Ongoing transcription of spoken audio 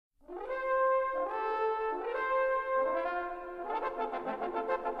You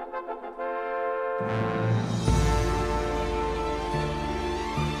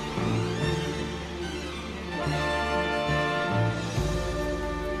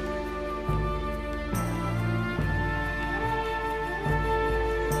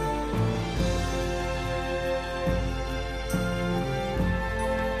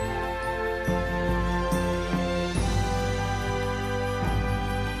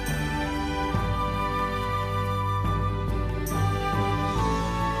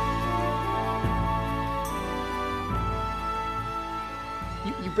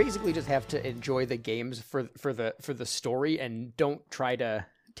basically just have to enjoy the games for the story and don't try to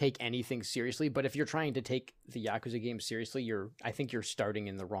take anything seriously. But if you're trying to take the Yakuza game seriously, I think you're starting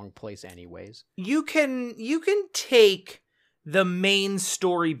in the wrong place anyways. You can take the main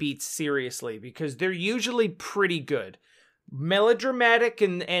story beats seriously because they're usually pretty good. Melodramatic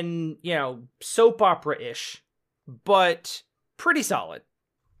and you know, soap opera-ish, but pretty solid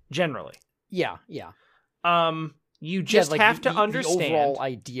generally. Yeah. You just have to understand. The overall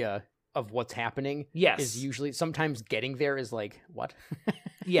idea of what's happening is usually, sometimes getting there is like, what?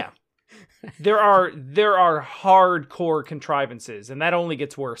 Yeah. There are hardcore contrivances, and that only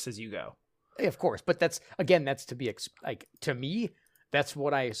gets worse as you go. Of course, but that's to be, like, to me, that's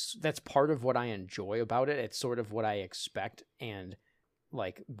part of what I enjoy about it. It's sort of what I expect and,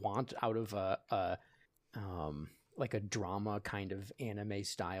 like, want out of like a drama kind of anime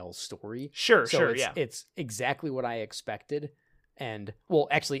style story. Sure, It's exactly what I expected. And, well,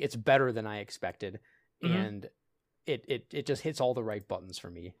 actually, it's better than I expected. Mm-hmm. And it just hits all the right buttons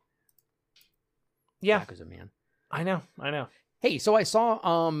for me. Yeah. Yakuza, man. I know. Hey, so I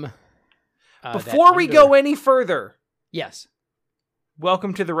saw, before we go any further. Yes.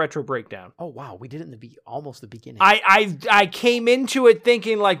 Welcome to the Retro Breakdown. Oh wow, we did it in almost the beginning. I came into it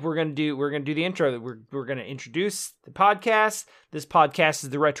thinking like we're gonna do the intro. We're gonna introduce the podcast. This podcast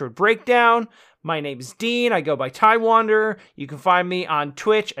is the Retro Breakdown. My name is Dean. I go by Time Wander. You can find me on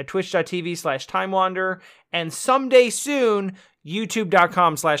Twitch at twitch.tv/TimeWander, and someday soon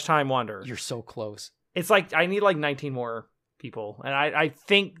YouTube.com/TimeWander. You're so close. It's like I need like 19 more people, and I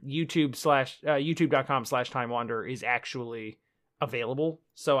think YouTube.com/TimeWander is actually available,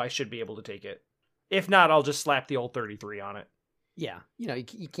 so I should be able to take it. If not, I'll just slap the old 33 on it. Yeah, you know,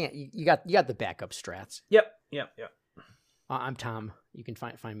 you can't. You got the backup strats. Yep. I'm Tom. You can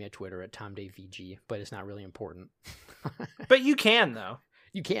find me at Twitter at TomDaveVG, but it's not really important. But you can though.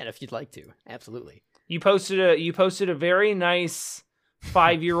 You can if you'd like to. Absolutely. You posted a very nice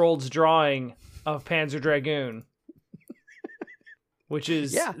 5-year-old's drawing of Panzer Dragoon, which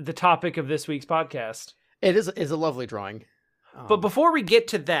is the topic of this week's podcast. It is a lovely drawing. But before we get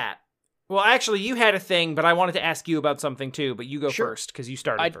to that, well, actually, you had a thing, but I wanted to ask you about something too. But you go first because you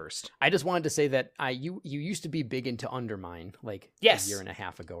started first. I just wanted to say that you used to be big into Undermine, like a year and a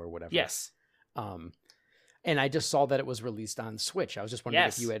half ago or whatever. Yes. And I just saw that it was released on Switch. I was just wondering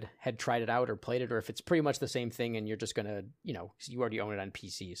if you had tried it out or played it, or if it's pretty much the same thing, and you're just gonna, you already own it on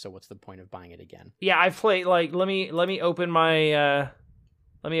PC. So what's the point of buying it again? Yeah, I've played. Like, let me open my.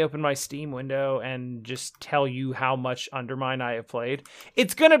 Let me open my Steam window and just tell you how much Undermine I have played.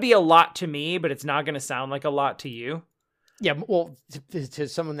 It's going to be a lot to me, but it's not going to sound like a lot to you. Yeah, well, to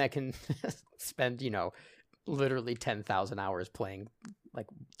someone that can spend, literally 10,000 hours playing, like,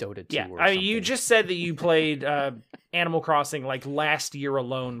 Dota 2 or something. I mean, you just said that you played Animal Crossing, like, last year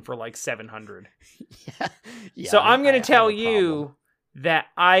alone for, like, 700. Yeah, so I'm going to tell you that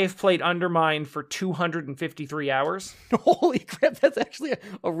I've played Undermine for 253 hours. Holy crap, that's actually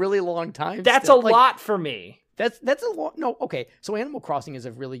a really long time. That's a lot for me. That's a lot. No, okay. So Animal Crossing is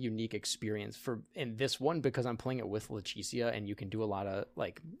a really unique experience in this one because I'm playing it with Leticia, and you can do a lot of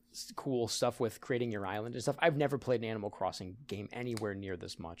like cool stuff with creating your island and stuff. I've never played an Animal Crossing game anywhere near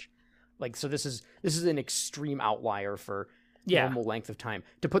this much. Like, so this is an extreme outlier for normal length of time.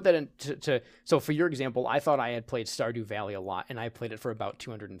 To put that into so for your example, I thought I had played Stardew Valley a lot, and I played it for about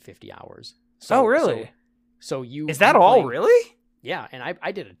 250 hours. So, really? So you is that all? Really? Yeah, and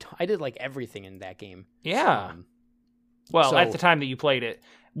I did like everything in that game. Yeah. Well, at the time that you played it,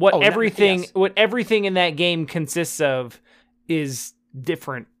 what everything in that game consists of is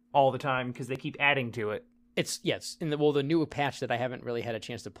different all the time because they keep adding to it. The new patch that I haven't really had a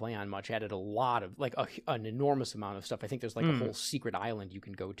chance to play on much added a lot of like an enormous amount of stuff. I think there's like a whole secret island you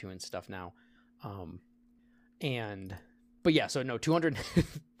can go to and stuff now. But yeah, so no, 200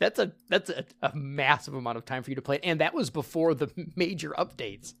 that's a massive amount of time for you to play, and that was before the major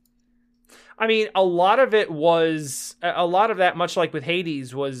updates. I mean, a lot of that, much like with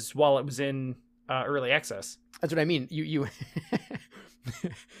Hades, was while it was in early access. That's what I mean. You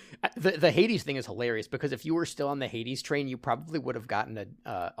The Hades thing is hilarious because if you were still on the Hades train, you probably would have gotten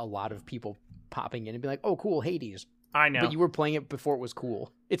a lot of people popping in and be like, "Oh, cool, Hades." I know. But you were playing it before it was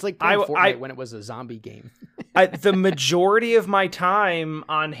cool. It's like playing Fortnite when it was a zombie game. The majority of my time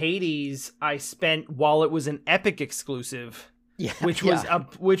on Hades I spent while it was an Epic exclusive, which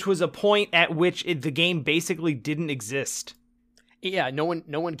was a point at which the game basically didn't exist. Yeah, no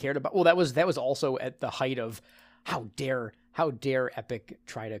one cared about. Well, that was also at the height of how dare Epic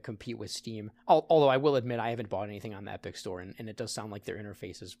try to compete with Steam. Although I will admit I haven't bought anything on the Epic store, and it does sound like their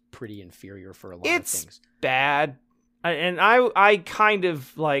interface is pretty inferior for a lot of things. It's bad. And I kind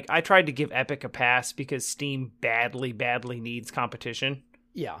of like, I tried to give Epic a pass because Steam badly needs competition.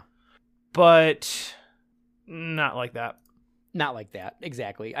 Yeah. But not like that. Not like that.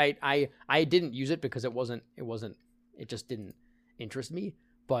 Exactly. I didn't use it because it just didn't interest me.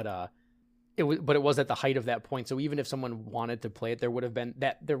 But it was at the height of that point. So even if someone wanted to play it, there would have been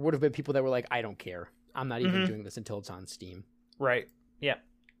people that were like, I don't care. I'm not even doing this until it's on Steam. Right. Yeah.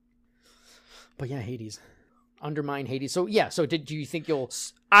 But yeah, Hades. Undermine Hades. So do you think you'll...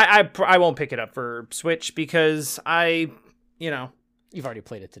 I won't pick it up for Switch because you've already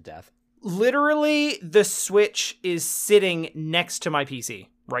played it to death. Literally, the Switch is sitting next to my PC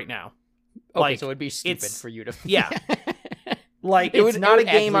right now. Okay, so it'd be stupid for you to... Yeah. Like, it's not a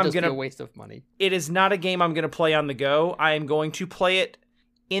game I'm going to... a waste of money. It is not a game I'm going to play on the go. I am going to play it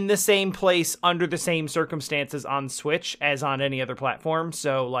in the same place under the same circumstances on Switch as on any other platform.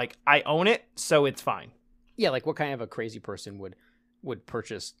 So, like, I own it, so it's fine. Yeah, like what kind of a crazy person would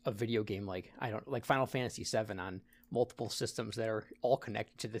purchase a video game like Final Fantasy VII on multiple systems that are all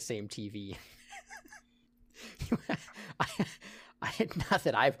connected to the same TV? Not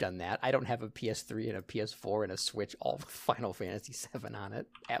that I've done that. I don't have a PS3 and a PS4 and a Switch all with Final Fantasy VII on it.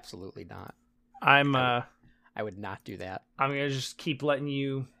 Absolutely not. I would not do that. I'm gonna just keep letting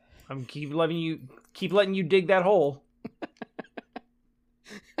you dig that hole.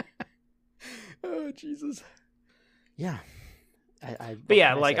 Oh, Jesus. Yeah. But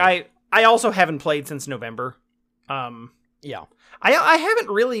yeah, like I also haven't played since November. Yeah. I haven't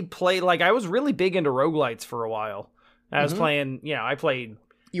really played, like, I was really big into roguelites for a while. I was playing, I played.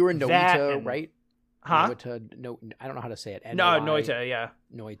 You were in Noita, right? Huh? Noita, no, I don't know how to say it. Noita, yeah.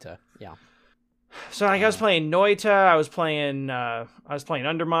 Noita, yeah. So like I was playing Noita, I was playing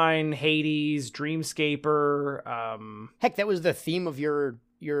Undermine, Hades, Dreamscaper. Heck, that was the theme of your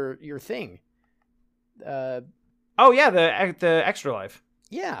thing. Oh yeah, the Extra Life.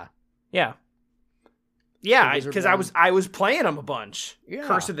 Yeah. Yeah. Yeah, because I was playing them a bunch. Yeah.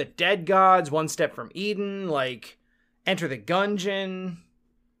 Curse of the Dead Gods, One Step from Eden, like Enter the Gungeon.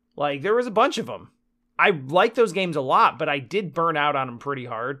 Like, there was a bunch of them. I like those games a lot, but I did burn out on them pretty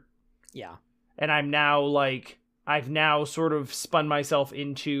hard. Yeah. And I've now sort of spun myself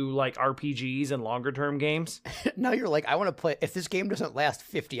into like RPGs and longer term games. Now you're like, I want to play. If this game doesn't last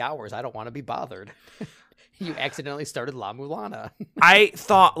 50 hours, I don't want to be bothered. You accidentally started La Mulana. I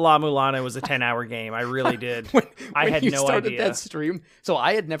thought La Mulana was a 10-hour game. I really did. I had no idea. That stream. So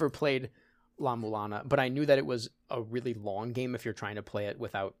I had never played La Mulana, but I knew that it was a really long game if you're trying to play it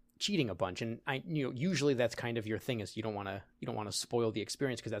without cheating a bunch. And usually that's kind of your thing, is you don't want to spoil the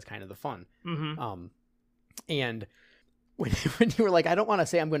experience because that's kind of the fun. Mm-hmm. And when you were like, I don't want to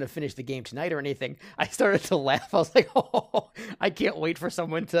say I'm going to finish the game tonight or anything, I started to laugh. I was like, oh, I can't wait for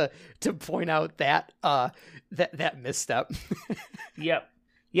someone to point out that misstep. Yep.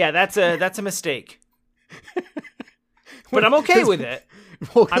 Yeah, that's a mistake. But I'm okay with it.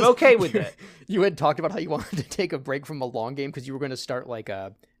 Well, I'm okay with it. You had talked about how you wanted to take a break from a long game because you were going to start like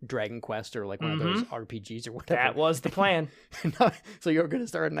a Dragon Quest or like one of those RPGs or whatever. That was the plan. So you're going to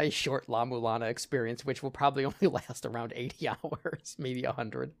start a nice short La Mulana experience, which will probably only last around 80 hours, maybe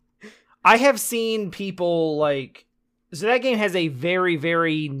 100. I have seen people like... So that game has a very,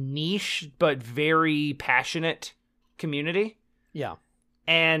 very niche but very passionate community. Yeah.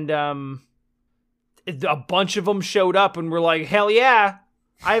 And a bunch of them showed up and were like, hell yeah.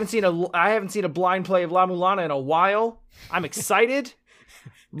 I haven't seen a blind play of La Mulana in a while. I'm excited.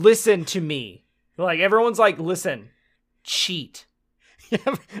 Listen to me. Like, everyone's like, listen, cheat. Yeah,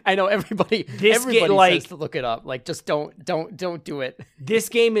 I know everybody says to look it up. Like, just don't do it. This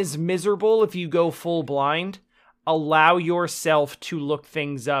game is miserable if you go full blind. Allow yourself to look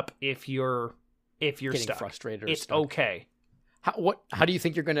things up if you're getting stuck. Frustrated or it's stuck. Okay. How do you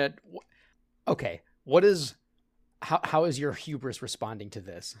think you're gonna? Okay, what is? How is your hubris responding to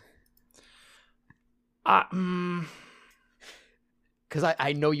this? Because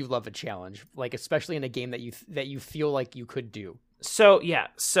I know you love a challenge, like especially in a game that you feel like you could do. So yeah.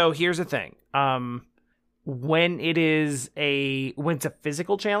 So here's the thing. when it's a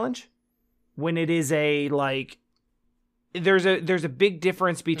physical challenge, when it is a like there's a big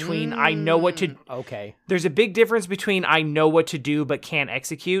difference between I know what to okay. There's a big difference between I know what to do but can't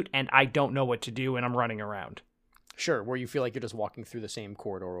execute and I don't know what to do and I'm running around. Sure, where you feel like you're just walking through the same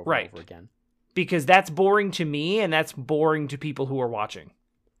corridor over Right. and over again. Because that's boring to me and that's boring to people who are watching.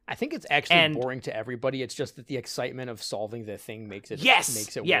 I think it's actually boring to everybody. It's just that the excitement of solving the thing makes it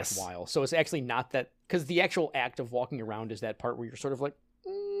worthwhile. So it's actually not that, because the actual act of walking around is that part where you're sort of like,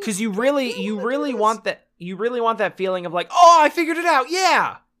 because you really want that feeling of like, oh, I figured it out.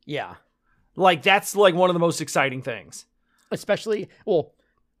 Yeah. Yeah. Like that's like one of the most exciting things. Especially, well,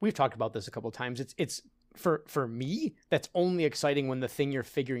 we've talked about this a couple of times. It's for me, that's only exciting when the thing you're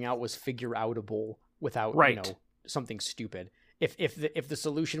figuring out was figure outable without something stupid. If the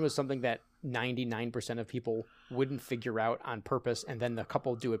solution was something that 99% of people wouldn't figure out on purpose, and then the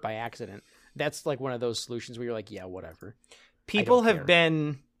couple do it by accident, that's like one of those solutions where you're like, yeah, whatever. People have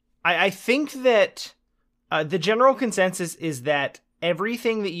been. I think that the general consensus is that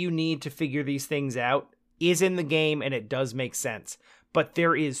everything that you need to figure these things out is in the game, and it does make sense. But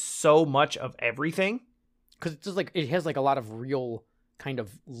there is so much of everything. Because it's just like it has like a lot of real kind of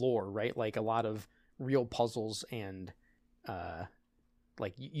lore, right? Like a lot of real puzzles and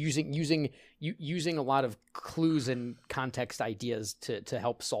like using a lot of clues and context ideas to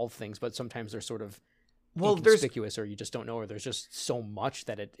help solve things, but sometimes they're sort of inconspicuous, or you just don't know, or there's just so much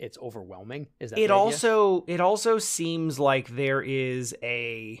that it's overwhelming. Is that it also seems like there is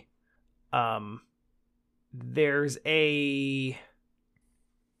a there's a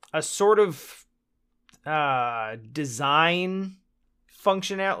sort of design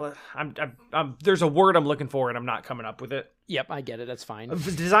functionality. There's a word I'm looking for and I'm not coming up with it. Yep, I get it. That's fine.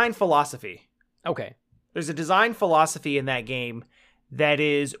 Design philosophy. Okay. There's a design philosophy in that game that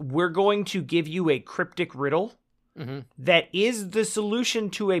is, we're going to give you a cryptic riddle that is the solution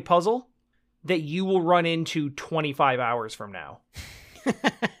to a puzzle that you will run into 25 hours from now.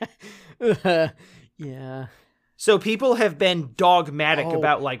 Yeah. So people have been dogmatic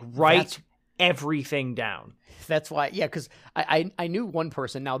about like write everything down. That's why, yeah, because I knew one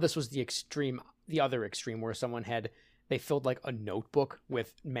person. Now this was the other extreme, where someone they filled like a notebook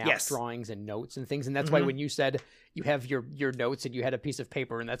with map drawings and notes and things, and that's why when you said you have your notes and you had a piece of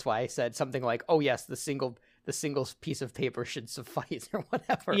paper, and that's why I said something like, "Oh yes, the single piece of paper should suffice," or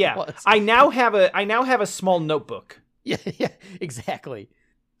whatever. Yeah, it was. I now have a small notebook. Yeah, exactly.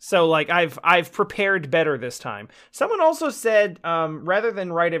 So like I've prepared better this time. Someone also said rather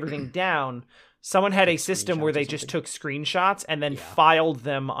than write everything down, someone had a system where they just took screenshots and then filed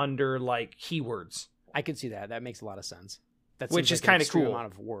them under like keywords. I could see that. That makes a lot of sense. Which is kind of cool.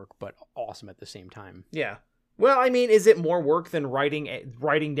 Amount of work, but awesome at the same time. Yeah. Well, I mean, is it more work than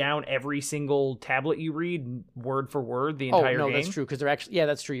writing down every single tablet you read word for word the entire game? Oh, no, that's true. Because they're actually,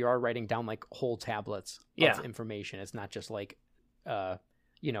 that's true. You are writing down like whole tablets of information. It's not just like,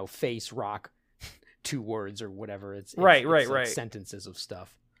 face, rock, 2 words or whatever. It's right. sentences of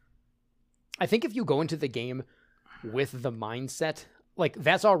stuff. I think if you go into the game with the mindset, like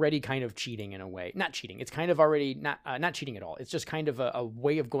that's already kind of cheating in a way. Not cheating. It's kind of already not cheating at all. It's just kind of a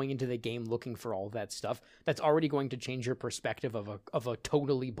way of going into the game looking for all that stuff. That's already going to change your perspective of a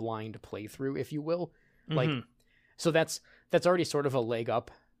totally blind playthrough, if you will. Like, so that's already sort of a leg up,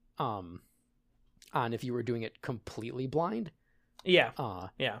 on if you were doing it completely blind. Yeah.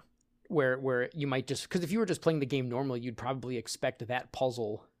 Where you might just, because if you were just playing the game normally, you'd probably expect that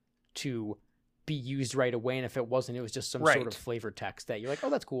puzzle to be used right away, and if it wasn't, it was just some sort of flavor text that you're like,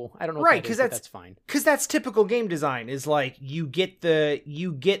 oh, that's cool. I don't know, right? Because that's fine. Because that's typical game design. Is like you get the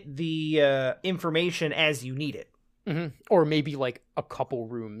information as you need it, or maybe like a couple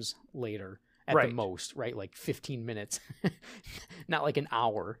rooms later at the most, right? Like 15 minutes, not like an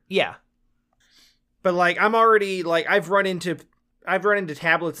hour. Yeah, but like I'm already like I've run into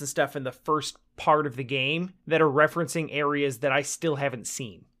tablets and stuff in the first part of the game that are referencing areas that I still haven't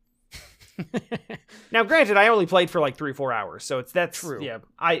seen. Now, granted, I only played for like 3-4 hours, so that's true. Yeah,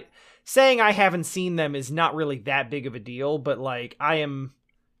 saying I haven't seen them is not really that big of a deal, but like I am,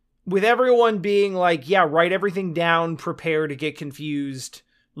 with everyone being like, yeah, write everything down, prepare to get confused,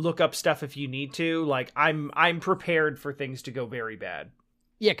 look up stuff if you need to. Like I'm prepared for things to go very bad.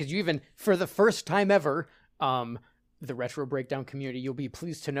 Yeah, because you even, for the first time ever, the Retro Breakdown community, you'll be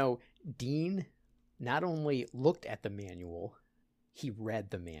pleased to know, Dean not only looked at the manual, he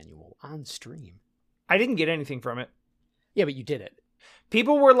read the manual on stream. I didn't get anything from it. Yeah, but you did it.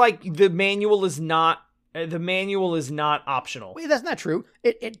 People were like, the manual is not optional. Wait, that's not true.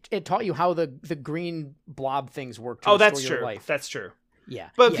 It taught you how the green blob things work to restore your true. life. That's true. Yeah.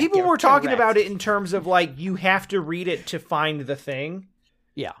 But yeah, people were talking correct. about it in terms of, like, you have to read it to find the thing.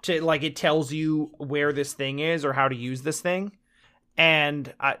 Yeah. To, like, it tells you where this thing is or how to use this thing.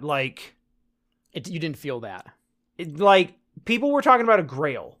 And, you didn't feel that. People were talking about a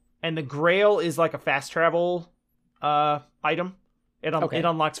grail. And the grail is, like, a fast travel item. It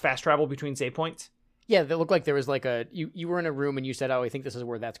unlocks fast travel between save points. Yeah, that looked like there was, like, you were in a room and you said, oh, I think this is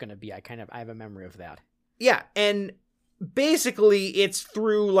where that's going to be. I have a memory of that. Yeah, and basically it's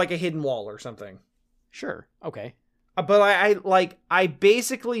through, like, a hidden wall or something. Sure. Okay. But I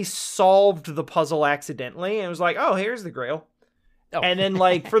basically solved the puzzle accidentally and was like, oh, here's the grail. Oh. And then,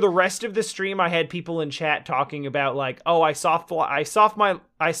 like, for the rest of the stream, I had people in chat talking about, like, oh, I soft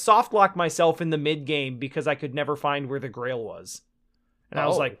locked myself in the mid game because I could never find where the grail was. And I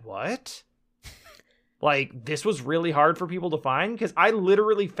was like, what? Like, this was really hard for people to find? Because I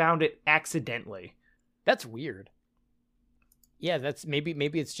literally found it accidentally. That's weird. Yeah, that's maybe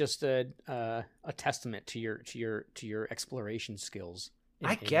it's just a testament to your exploration skills.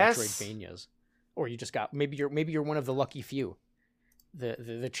 I guess. Metroidvanias, or you just got maybe you're one of the lucky few,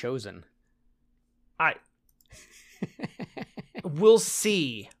 the chosen. We'll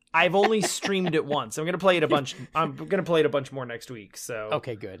see. I've only streamed it once. I'm gonna play it a bunch. I'm gonna play it a bunch more next week. So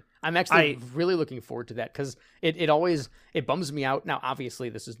okay, good. I'm actually really looking forward to that because it always bums me out. Now, obviously,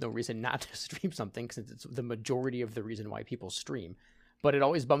 this is no reason not to stream something since it's the majority of the reason why people stream. But it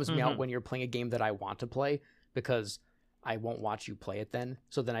always bums me out when you're playing a game that I want to play because I won't watch you play it then.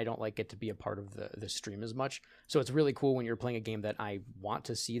 So then I don't get to be a part of the stream as much. So it's really cool when you're playing a game that I want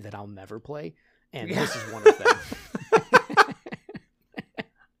to see that I'll never play, and this is one of them.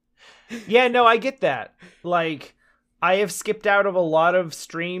 Yeah, no, I get that. Like, I have skipped out of a lot of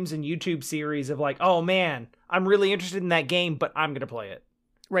streams and YouTube series of like, oh man, I'm really interested in that game, but I'm gonna play it.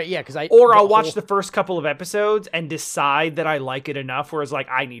 Right, yeah, because I'll watch the first couple of episodes and decide that I like it enough where it's like,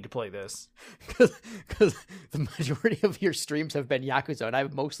 I need to play this. Because the majority of your streams have been Yakuza, and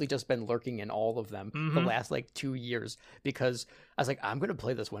I've mostly just been lurking in all of them the last, 2 years, because I was like, I'm going to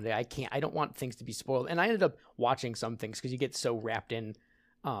play this one day. I don't want things to be spoiled. And I ended up watching some things because you get so wrapped in,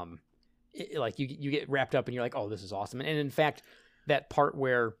 you get wrapped up and you're like, oh, this is awesome. And in fact, that part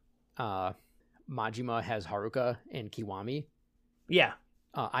where Majima has Haruka and Kiwami. Yeah.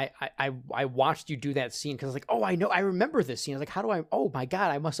 I watched you do that scene because I was like, oh, I remember this scene. I was like, oh my God,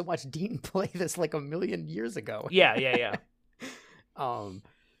 I must have watched Dean play this like a million years ago. Yeah.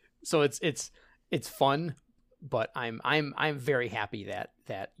 So it's fun, but I'm very happy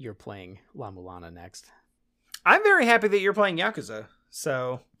that you're playing La Mulana next. I'm very happy that you're playing Yakuza.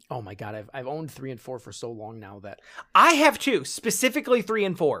 So, oh my God, I've owned 3 and 4 for so long now that I have too, specifically 3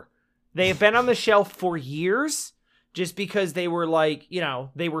 and 4. They have been on the shelf for years. Just because they were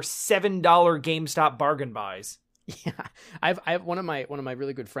they were $7 GameStop bargain buys. Yeah, I have one of my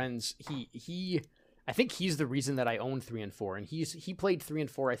really good friends. I think he's the reason that I own 3 and 4, and he played 3 and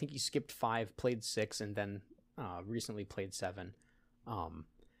 4. I think he skipped 5, played 6, and then recently played 7.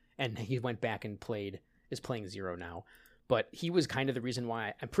 And he went back and is playing 0 now. But he was kind of the reason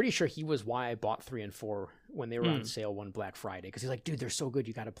why I'm pretty sure he was why I bought 3 and 4 when they were on sale one Black Friday. Because he's like, dude, they're so good.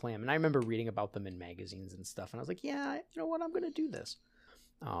 You got to play them. And I remember reading about them in magazines and stuff. And I was like, yeah, you know what? I'm going to do this.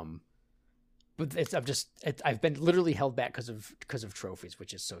 But I've been literally held back because of trophies,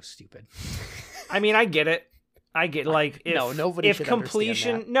 which is so stupid. I mean, I get it. Nobody should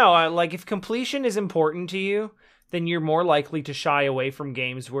understand that. If completion is important to you, then you're more likely to shy away from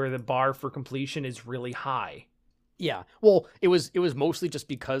games where the bar for completion is really high. Yeah, well, it was mostly just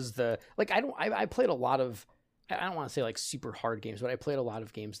because I played a lot of, I don't want to say super hard games, but I played a lot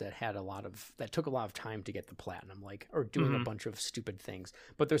of games that took a lot of time to get the platinum, or doing a bunch of stupid things.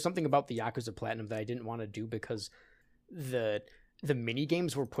 But there's something about the Yakuza Platinum that I didn't want to do because the mini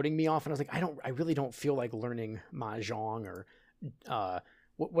games were putting me off, and I was like, I really don't feel like learning mahjong or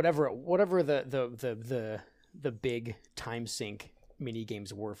whatever the big time sink mini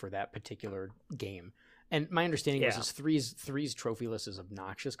games were for that particular game. And my understanding was three's trophy list is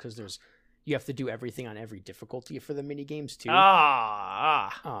obnoxious because you have to do everything on every difficulty for the mini games too.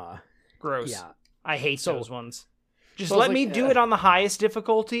 Gross. Yeah, I hate those ones. Just let me do it on the highest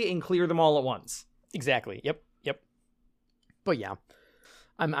difficulty and clear them all at once. Exactly. Yep. But yeah,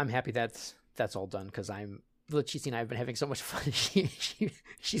 I'm happy that's all done because Leticia and I have been having so much fun.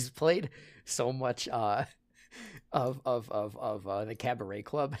 She's played so much. Of the Cabaret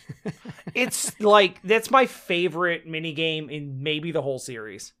Club. It's that's my favorite minigame in maybe the whole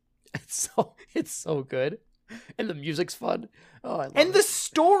series. It's so good. And the music's fun. Oh, I love it. The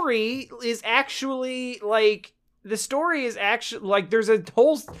story is actually there's a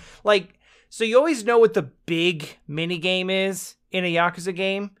whole so you always know what the big minigame is in a Yakuza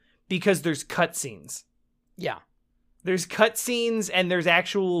game because there's cutscenes. Yeah. There's cutscenes and there's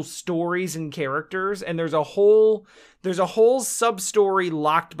actual stories and characters, and there's a whole sub-story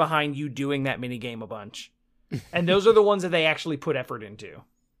locked behind you doing that minigame a bunch. And those are the ones that they actually put effort into.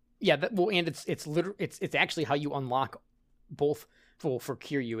 Yeah, and it's actually how you unlock both. Well, for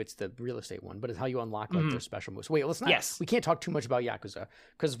Kiryu, it's the real estate one, but it's how you unlock like their special moves. Wait, let's not. Yes. We can't talk too much about Yakuza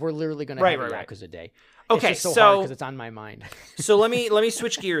because we're literally going to have a Yakuza day. Okay, it's just so hard because it's on my mind. So let me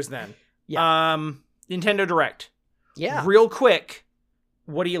switch gears then. Yeah. Nintendo Direct. Yeah. Real quick,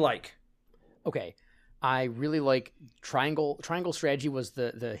 what do you like? Okay. I really like Triangle Strategy was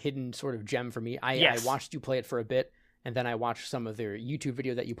the hidden sort of gem for me. I watched you play it for a bit, and then I watched some of their YouTube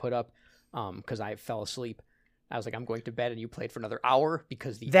video that you put up because I fell asleep. I was like, I'm going to bed, and you played for another hour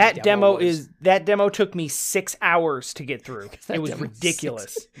because that demo took me 6 hours to get through. It was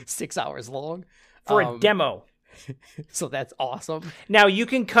ridiculous. 6 hours long for a demo. So that's awesome. Now you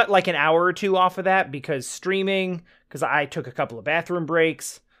can cut like an hour or two off of that because streaming. Because I took a couple of bathroom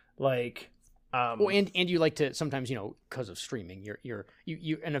breaks. Like, well, and you like to sometimes, because of streaming,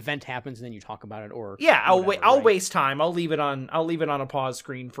 you an event happens and then you talk about it, or I'll waste time. I'll leave it on a pause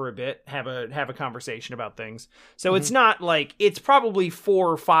screen for a bit. Have a conversation about things. So it's not like it's probably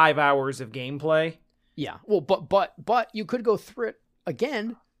 4 or 5 hours of gameplay. Yeah. Well, but you could go through it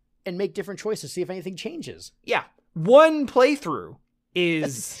again and make different choices, see if anything changes. Yeah. One playthrough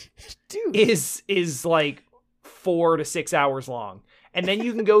is like 4 to 6 hours long. And then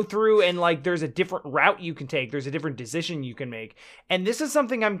you can go through and like there's a different route you can take. There's a different decision you can make. And this is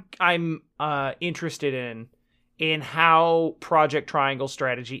something I'm interested in how Project Triangle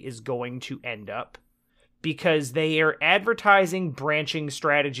Strategy is going to end up, because they are advertising branching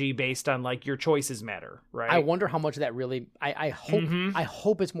strategy based on like your choices matter, right? I wonder how much that really I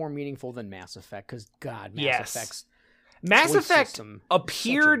hope it's more meaningful than Mass Effect, because God, Mass Effect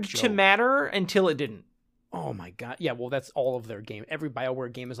appeared to matter until it didn't. Oh my God. Yeah, well, that's all of their game. Every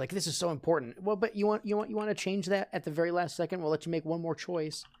BioWare game is like, this is so important. Well, but you want to change that at the very last second? We'll let you make one more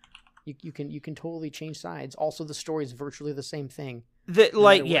choice. You can totally change sides. Also, the story is virtually the same thing.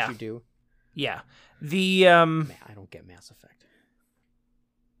 What you do. Yeah. Man, I don't get Mass Effect.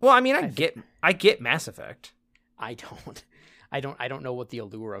 Well, I mean, I get Mass Effect. I don't know what the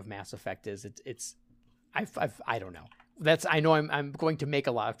allure of Mass Effect is. I don't know. I know I'm going to make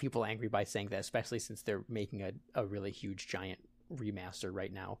a lot of people angry by saying that, especially since they're making a really huge giant remaster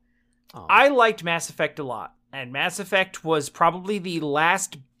right now. I liked Mass Effect a lot, and Mass Effect was probably the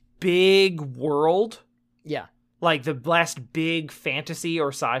last big world. Yeah. Like the last big fantasy or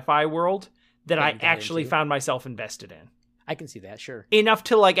sci-fi world that I actually found myself invested in. I can see that, sure. Enough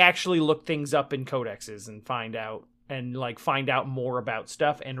to like actually look things up in codexes and find out more about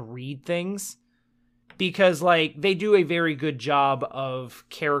stuff and read things. Because like they do a very good job of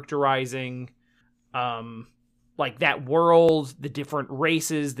characterizing like that world, the different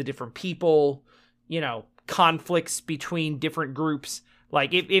races, the different people, conflicts between different groups.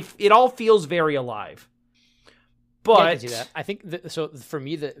 Like if it all feels very alive. But yeah, I can see that. I think so for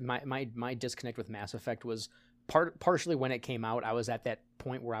me my disconnect with Mass Effect was partially when it came out. I was at that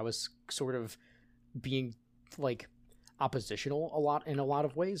point where I was sort of being like oppositional in a lot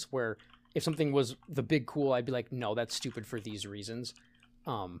of ways, where if something was the big cool, I'd be like, no, that's stupid for these reasons.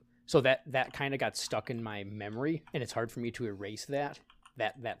 So that kind of got stuck in my memory, and it's hard for me to erase that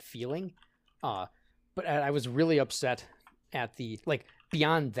feeling. But I was really upset at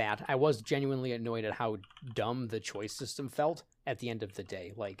beyond that, I was genuinely annoyed at how dumb the choice system felt at the end of the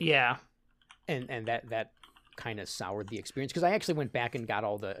day. Like, yeah. And that kind of soured the experience, because I actually went back and got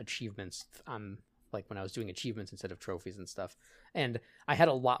all the achievements on, like, when I was doing achievements instead of trophies and stuff. And I had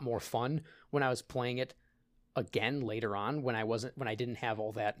a lot more fun when I was playing it again later on, when I didn't have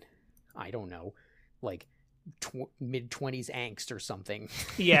all that, I don't know, like mid-20s angst or something.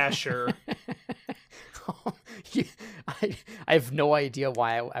 Yeah, sure. I have no idea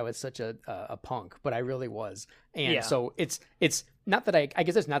why I was such a punk, but I really was. And so it's not that I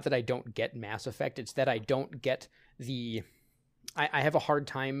guess it's not that I don't get Mass Effect. It's that I don't get I have a hard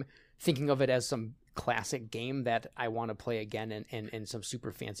time thinking of it as some classic game that I want to play again in some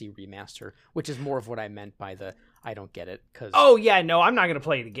super fancy remaster, which is more of what I meant by I don't get it. I'm not going to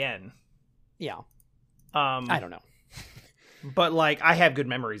play it again. Yeah. I don't know. But like, I have good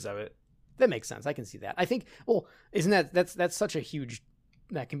memories of it. That makes sense. I can see that. I think, well, isn't that's such a huge,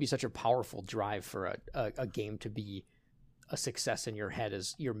 that can be such a powerful drive for a game to be a success in your head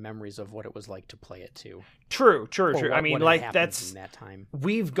is your memories of what it was like to play it too. True. What, I mean, what like in that time.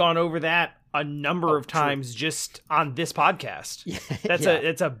 we've gone over that a number of times just on this podcast.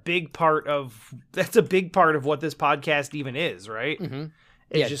 That's a big part of what this podcast even is, right? Mm-hmm.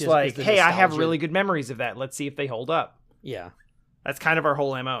 It's just like, hey, nostalgia. I have really good memories of that. Let's see if they hold up. Yeah. That's kind of our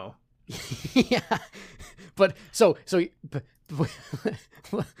whole MO. Yeah. But so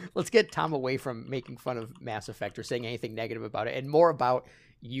let's get Tom away from making fun of Mass Effect or saying anything negative about it, and more about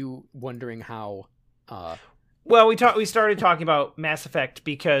you wondering how well, we started talking about Mass Effect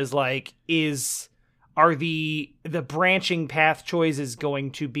because like are the branching path choices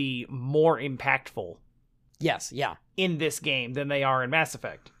going to be more impactful? Yes, yeah. In this game than they are in Mass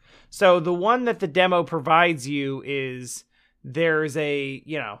Effect. So the one that the demo provides you is there's a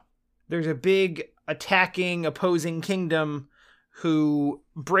big attacking opposing kingdom who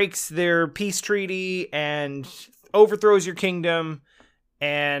breaks their peace treaty and overthrows your kingdom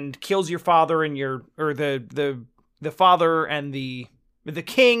and kills your father and the father and the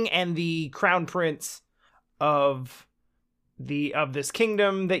king and the crown prince of this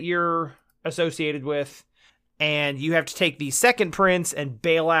kingdom that you're associated with, and you have to take the second prince and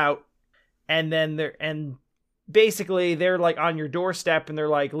bail out, and basically they're like on your doorstep and they're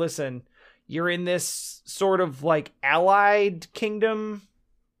like, listen, you're in this sort of like allied kingdom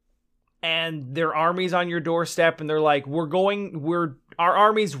and their army's on your doorstep and they're like, our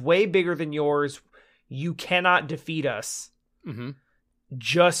army's way bigger than yours. You cannot defeat us. Mm-hmm.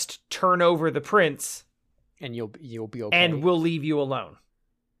 Just turn over the prince and you'll be okay. And we'll leave you alone.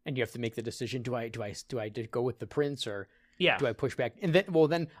 And you have to make the decision. Do I go with the prince or do I push back? And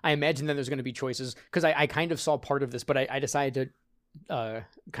then I imagine then there's going to be choices, because I kind of saw part of this, but I decided to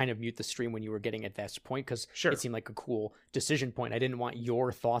kind of mute the stream when you were getting at that point, because it seemed like a cool decision point. I didn't want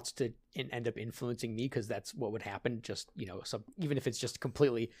your thoughts to end up influencing me, because that's what would happen. Just even if it's just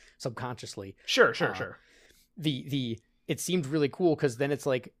completely subconsciously. Sure. It seemed really cool, because then it's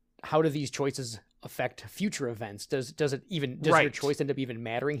like, how do these choices affect future events? Does your choice end up even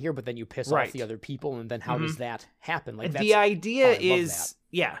mattering here? But then you piss off the other people, and then how does that happen? Like, the idea is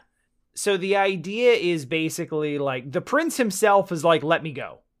So the idea is basically like the prince himself is like, let me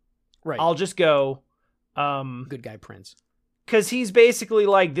go. Right. I'll just go. Good guy prince. Because he's basically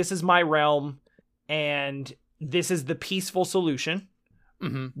like, this is my realm, and this is the peaceful solution.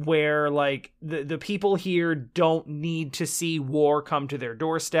 Mm-hmm. Where like the people here don't need to see war come to their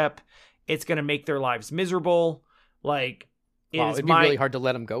doorstep. It's going to make their lives miserable. Like, it'd be really hard to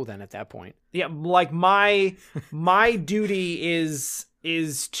let them go then at that point. Yeah, like my duty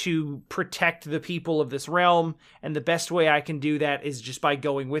is to protect the people of this realm, and the best way I can do that is just by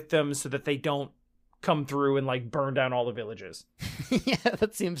going with them so that they don't come through and like burn down all the villages. Yeah,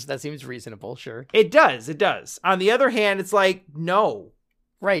 that seems reasonable, sure. It does. On the other hand, it's like, no.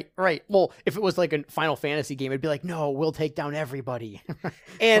 Right. Well, if it was like a Final Fantasy game, it'd be like, no, we'll take down everybody.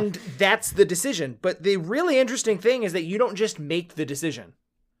 And that's the decision. But the really interesting thing is that you don't just make the decision.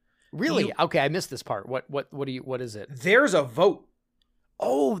 Really? Okay, I missed this part. What is it? There's a vote.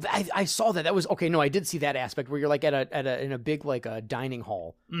 Oh, I saw that. That was okay. No, I did see that aspect where you're like in a big like a dining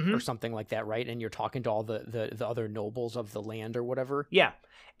hall or something like that, right? And you're talking to all the other nobles of the land or whatever. Yeah,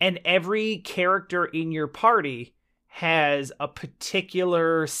 and every character in your party has a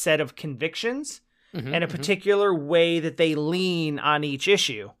particular set of convictions and a particular way that they lean on each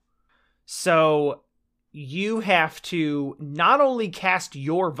issue. So you have to not only cast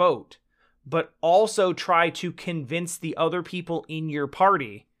your vote, but also try to convince the other people in your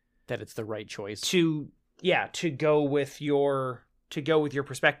party that it's the right choice to go with your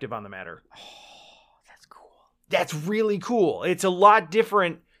perspective on the matter. Oh, that's cool. That's really cool. It's a lot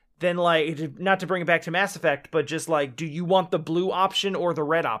different than, like, not to bring it back to Mass Effect, but just like, do you want the blue option or the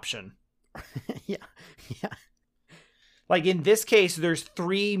red option? Yeah. Like in this case, there's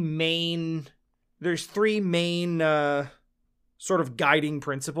three main sort of guiding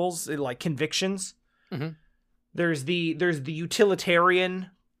principles, like convictions. Mm-hmm. There's the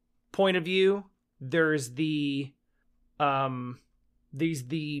utilitarian point of view. There's the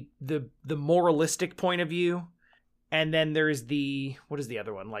moralistic point of view, and then there's what is the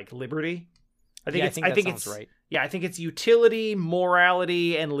other one? Like liberty. I think it's right. Yeah, I think it's utility,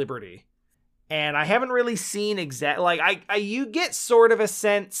 morality, and liberty. And I haven't really seen you get sort of a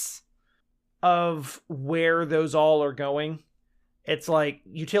sense of where those all are going. It's like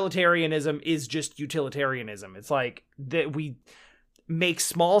utilitarianism is just utilitarianism. It's like that we make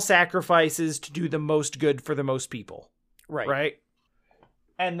small sacrifices to do the most good for the most people. Right.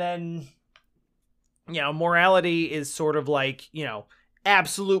 And then, morality is sort of like,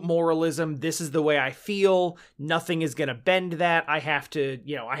 absolute moralism. This is the way I feel. Nothing is going to bend that. I have to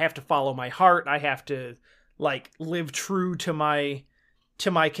follow my heart. I have to like live true to my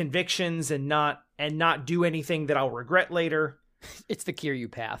convictions and not do anything that I'll regret later. It's the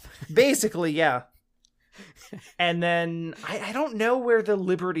Kiryu path. Basically, yeah. And then I don't know where the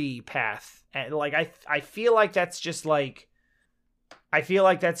liberty path, like I feel like that's just like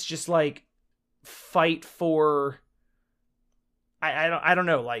fight for I don't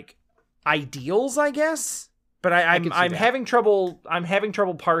know, like ideals, I guess. But I'm having trouble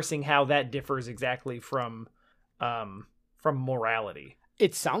parsing how that differs exactly from morality.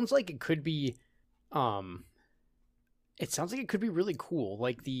 It sounds like it could be really cool.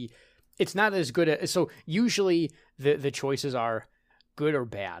 Like it's not as good as, so usually the choices are good or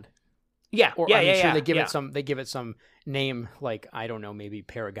bad. Yeah. Or sure they give it some name, like, I don't know, maybe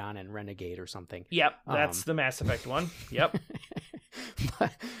Paragon and Renegade or something. Yep, that's the Mass Effect one. Yep.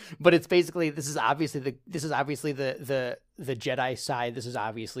 but it's basically, this is obviously the Jedi side. This is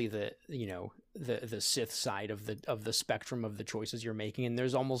obviously the Sith side of the spectrum of the choices you're making, and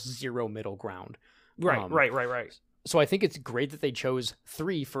there's almost zero middle ground. Right. So I think it's great that they chose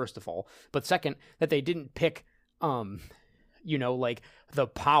 3, first of all, but second, that they didn't pick like the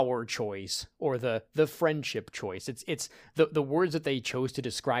power choice or the friendship choice. It's the words that they chose to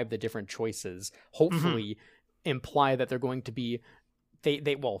describe the different choices hopefully imply that they're going to be,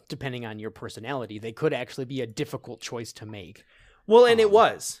 they well, depending on your personality, they could actually be a difficult choice to make. Well, and it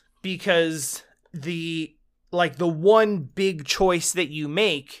was, because the one big choice that you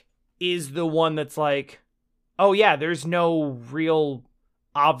make is the one that's like, oh yeah, there's no real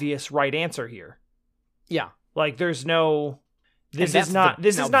obvious right answer here. Yeah. Like there's no, this is not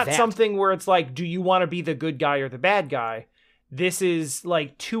something where it's like, do you want to be the good guy or the bad guy? This is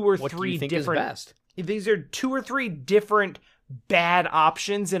like 2 or 3 different, these are 2 or 3 different bad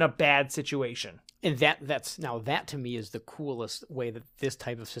options in a bad situation. And that to me is the coolest way that this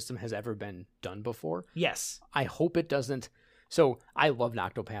type of system has ever been done before. Yes. I hope it doesn't. So I loved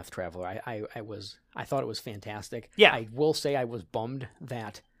Octopath Traveler. I thought it was fantastic. Yeah. I will say I was bummed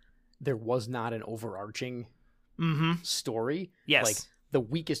that there was not an overarching story. Yes. Like the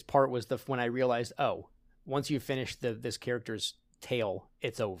weakest part was when I realized, oh, once you finish this character's tale,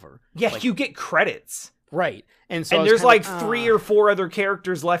 it's over. Yeah, like, you get credits. Right. And so there's like 3 or 4 other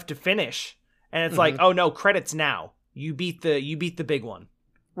characters left to finish. And it's like, oh no, credits now. You beat the big one.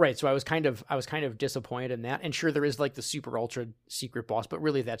 Right, so I was kind of disappointed in that. And sure, there is like the super ultra secret boss, but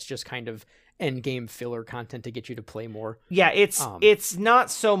really that's just kind of end game filler content to get you to play more. Yeah, it's not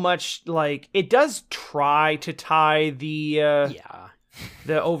so much like, it does try to tie the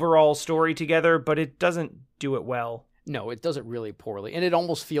overall story together, but it doesn't do it well. No, it does it really poorly, and it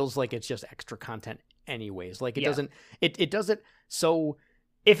almost feels like it's just extra content anyways. Like it doesn't it does it so.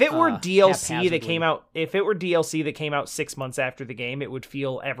 If it were DLC that came out 6 months after the game, it would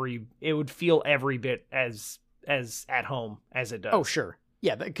feel every bit as at home as it does. Oh, sure.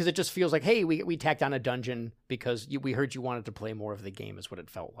 Yeah, because it just feels like, hey, we tacked on a dungeon because we heard you wanted to play more of the game, is what it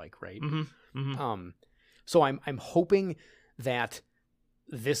felt like, right? So I'm hoping that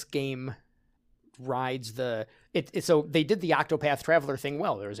this game rides so they did the Octopath Traveler thing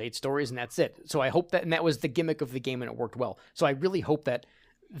well. There's 8 stories and that's it. So I hope that, and that was the gimmick of the game and it worked well. So I really hope that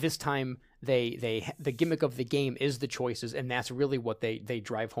this time the gimmick of the game is the choices, and that's really what they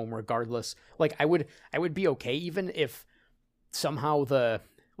drive home regardless. Like I would be okay even if somehow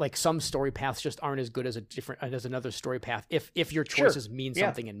some story paths just aren't as good as another story path if your choices mean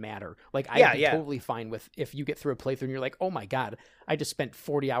something and matter. Like I'd be totally fine with if you get through a playthrough and you're like, oh my god, I just spent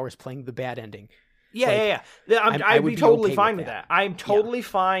 40 hours playing the bad ending. I'd be totally fine with that. I'm totally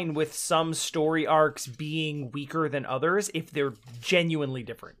fine with some story arcs being weaker than others if they're genuinely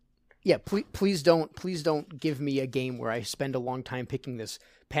different. Yeah, please don't give me a game where I spend a long time picking this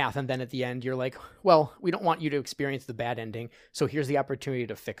path and then at the end you're like, well, we don't want you to experience the bad ending, so here's the opportunity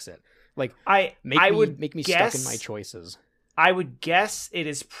to fix it. Like make me stuck in my choices. I would guess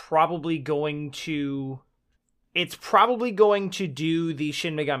it's probably going to do the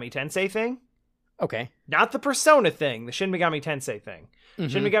Shin Megami Tensei thing. Okay. Not the Persona thing, the Shin Megami Tensei thing.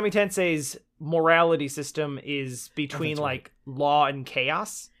 Shin Megami Tensei's morality system is between law and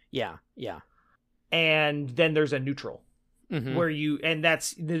chaos. Yeah. And then there's a neutral. Where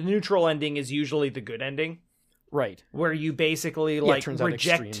that's the neutral ending is usually the good ending. Right. Where you basically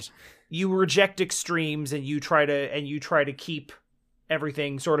reject extremes and you try to keep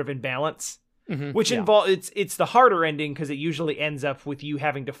everything sort of in balance. Which involves it's the harder ending because it usually ends up with you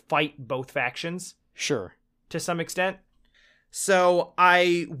having to fight both factions. Sure. To some extent. So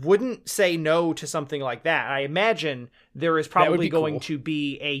I wouldn't say no to something like that. I imagine there is probably going to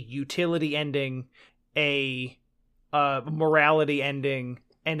be a utility ending, a morality ending,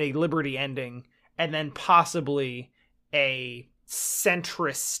 and a liberty ending, and then possibly a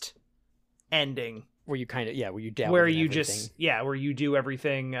centrist ending. Where you kind of, where you dabble where in you everything. just, where you do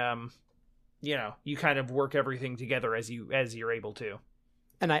everything, you kind of work everything together as you're able to.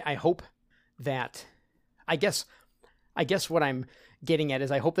 And I hope that, I guess what I'm getting at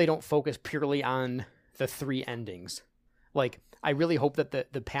is I hope they don't focus purely on the 3 endings. Like, I really hope that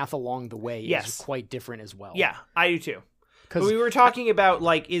the path along the way is quite different as well. Yeah, I do too. Because we were talking about,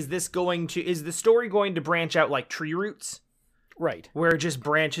 like, is the story going to branch out like tree roots? Right. Where it just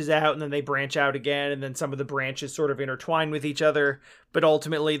branches out and then they branch out again and then some of the branches sort of intertwine with each other, but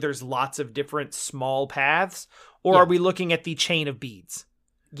ultimately there's lots of different small paths? Or are we looking at the chain of beads?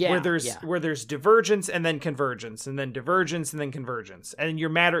 Yeah. Where there's divergence and then convergence and then divergence and then convergence. And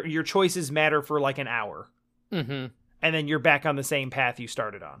your choices matter for like an hour. Mm-hmm. And then you're back on the same path you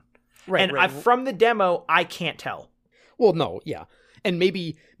started on. Right. And from the demo, I can't tell. Well, no, yeah. And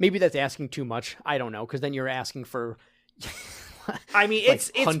maybe that's asking too much. I don't know, because then you're asking for I mean, like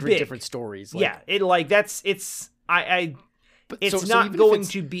it's 100 big. different stories. Like, it's not going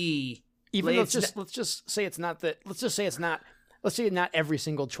to be even let's just say it's not that. Let's just say it's not. Let's say not every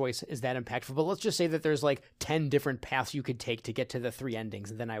single choice is that impactful, but let's just say that there's like 10 different paths you could take to get to the 3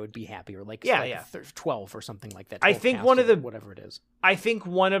 endings, and then I would be happy. Or like 12 or something like that. I think whatever it is. I think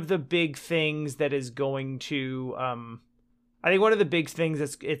one of the big things that is going to I think one of the big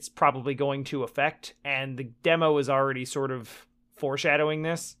things it's probably going to affect, and the demo is already sort of foreshadowing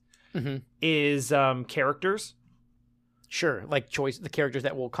this, is characters. Sure, like the characters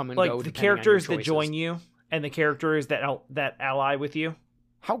that will come and like go. Like the characters that join you, and the characters that ally with you.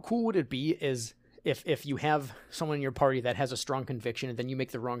 How cool would it be is if you have someone in your party that has a strong conviction, and then you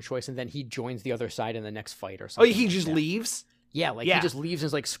make the wrong choice, and then he joins the other side in the next fight or something. Oh, he just leaves? Yeah, he just leaves and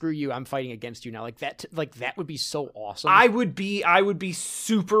is like, screw you, I'm fighting against you now. Like that would be so awesome. I would be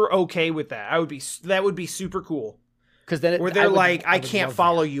super okay with that. That would be super cool. Because then where they're I can't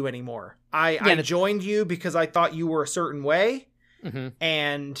follow you anymore. I joined you because I thought you were a certain way,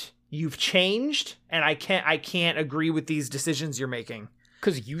 and you've changed, and I can't agree with these decisions you're making.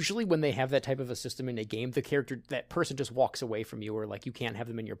 Because usually when they have that type of a system in a game, that person just walks away from you, or like you can't have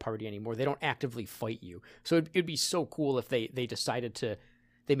them in your party anymore. They don't actively fight you. So it'd be so cool if they decided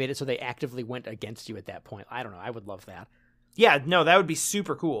they made it so they actively went against you at that point. I don't know. I would love that. Yeah, no, that would be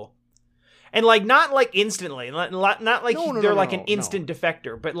super cool. And like not like instantly, not like they're like an instant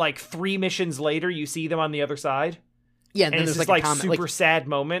defector, but like 3 missions later, you see them on the other side. Yeah, and it's just like a super sad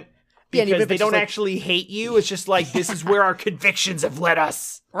moment. Because they don't actually hate you. It's just like, this is where our convictions have led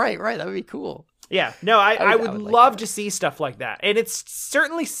us. Right. That would be cool. Yeah. No, I would love to see stuff like that. And it's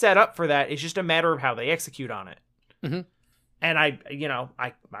certainly set up for that. It's just a matter of how they execute on it. Mm-hmm. And I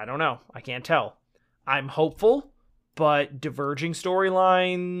don't know. I can't tell. I'm hopeful, but diverging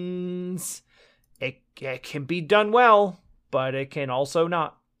storylines, it can be done well, but it can also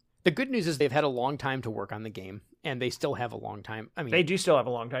not. The good news is they've had a long time to work on the game. And they still have a long time. I mean, they do still have a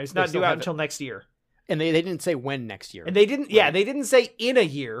long time. It's not due out until next year. And they didn't say when next year. And they didn't. Right? Yeah, they didn't say in a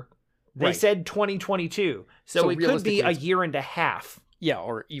year. They said 2022. So it could be a year and a half. Yeah,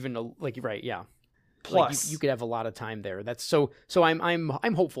 or even yeah. Plus, you could have a lot of time there. That's so. I'm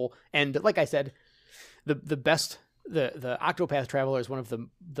hopeful. And like I said, the Octopath Traveler is one of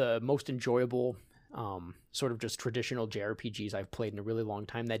the most enjoyable. Sort of just traditional JRPGs I've played in a really long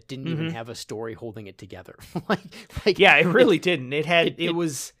time that didn't even have a story holding it together. It really didn't. It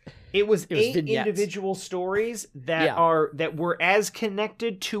was 8 vignettes. Individual stories that were as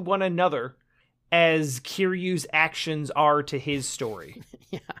connected to one another as Kiryu's actions are to his story.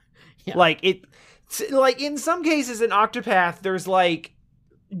 Yeah. Like in some cases in Octopath, there's like,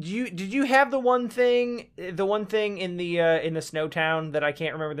 did you have the one thing in the snow town that I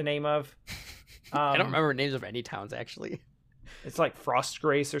can't remember the name of? I don't remember names of any towns, actually. It's like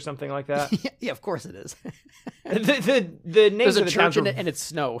Frostgrace or something like that. Yeah, of course it is. the names of the towns and it's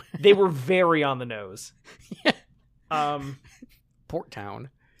snow. They were very on the nose. Yeah. Port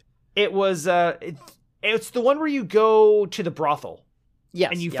Town. It was it's the one where you go to the brothel.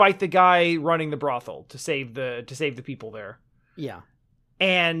 Yes. And you fight the guy running the brothel to save the people there. Yeah.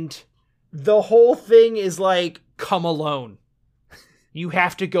 And the whole thing is like, come alone. You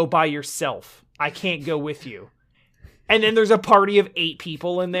have to go by yourself. I can't go with you. And then there's a party of 8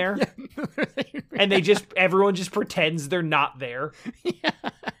 people in there. And everyone just pretends they're not there. Yeah.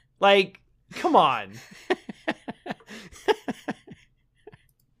 Like, come on.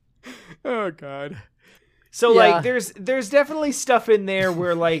 Oh, God. So Yeah. like there's definitely stuff in there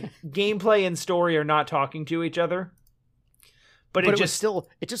where like gameplay and story are not talking to each other. But it just still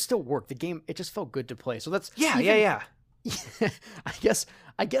worked. The game, it just felt good to play. So that's yeah.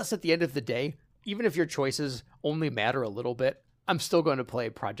 I guess at the end of the day, even if your choices only matter a little bit, I'm still going to play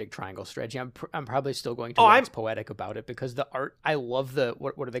Project Triangle Strategy. I'm probably still going to wax poetic about it because the art, I love the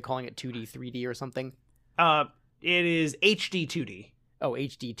what are they calling it, 2D 3D or something? It is HD 2D. Oh,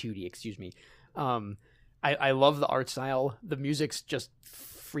 HD 2D, excuse me. I love the art style. The music's just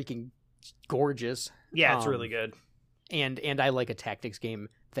freaking gorgeous. Yeah, it's really good. And I like a tactics game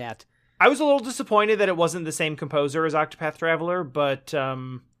that... I was a little disappointed that it wasn't the same composer as Octopath Traveler, but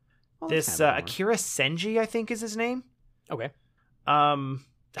this Akira Senji, I think is his name. Okay. I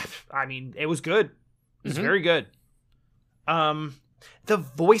mean, it was good. It was very good. The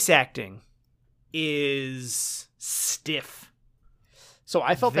voice acting is stiff. So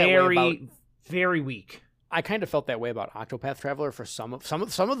I felt that way about... Very weak. I kind of felt that way about Octopath Traveler. For some of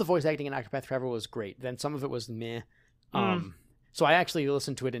the voice acting in Octopath Traveler was great. Then some of it was meh. So I actually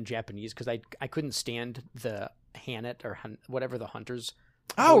listened to it in Japanese because I couldn't stand the Hanet or whatever the hunter's.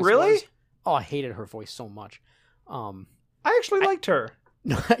 Oh, really? Was. Oh, I hated her voice so much. I actually liked her.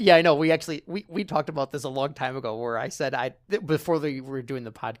 Yeah, I know. We talked about this a long time ago where I said before we were doing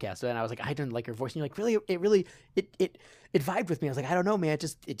the podcast, and I was like, I didn't like her voice. And you're like, really? It vibed with me. I was like, I don't know, man.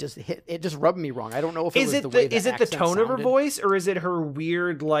 It just rubbed me wrong. I don't know if it was the way is it the tone of her voice, or is it her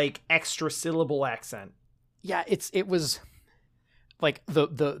weird like extra syllable accent? Yeah, it was like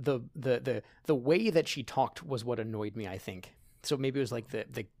the way that she talked was what annoyed me, I think. So maybe it was like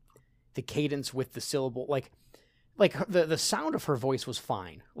the cadence with the syllable, like the sound of her voice was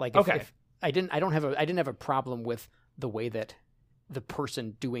fine. Like if I didn't have a problem with the way that the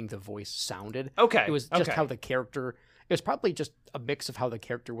person doing the voice sounded. Okay. It was just how the character, it was probably just a mix of how the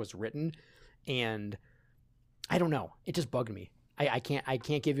character was written, and I don't know. It just bugged me. I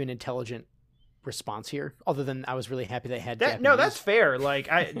can't give you an intelligent response here other than I was really happy they had Japanese. No, that's fair. Like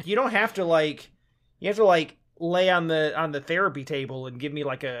you don't have to you have to lay on the therapy table and give me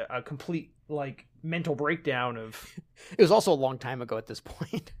like a complete like mental breakdown of. It was also a long time ago at this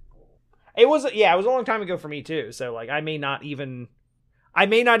point. It was a long time ago for me too. So like I may not even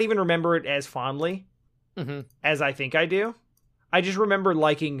remember it as fondly as I think I do. I just remember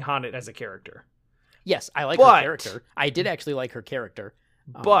liking Hanet as a character. Yes, I like her character. I did actually like her character.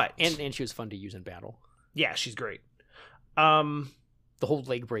 But and she was fun to use in battle. Yeah, she's great. The whole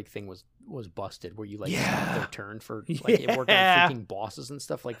leg break thing was busted, where you stopped their turn for it worked on freaking bosses and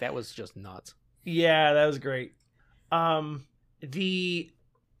stuff. Like that was just nuts. Yeah, that was great. The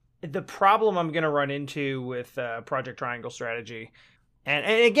problem I'm gonna run into with Project Triangle Strategy, and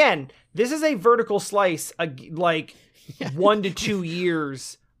again, this is a vertical slice, 1 to 2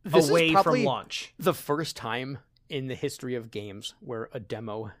 years away from launch. The first time in the history of games where a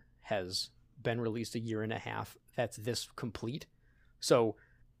demo has been released a year and a half that's this complete. So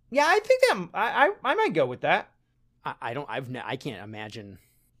yeah, I think I might go with that. I can't imagine.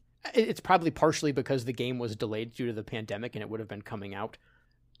 It's probably partially because the game was delayed due to the pandemic and it would have been coming out,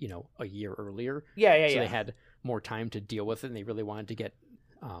 a year earlier. Yeah. So they had more time to deal with it, and they really wanted to get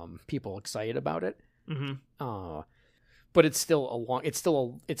people excited about it. But it's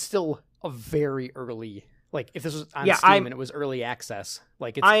still a very early. Like if this was on Steam and it was early access,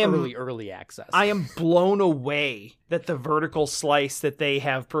 it's early access. I am blown away that the vertical slice that they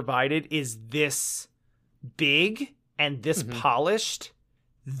have provided is this big and this polished,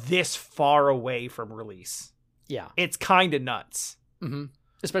 this far away from release. Yeah, it's kind of nuts.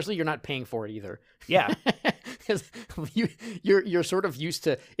 Especially you're not paying for it either. Yeah, because you're sort of used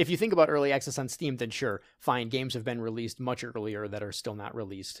to. If you think about early access on Steam, then sure, fine. Games have been released much earlier that are still not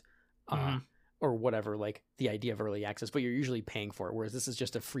released. Or whatever, like the idea of early access, but you're usually paying for it. Whereas this is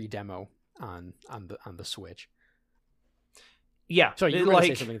just a free demo on the Switch. Yeah. So you were going to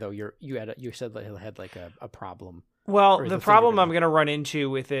say something though. You said that it had like a problem. Well, the problem I'm going to run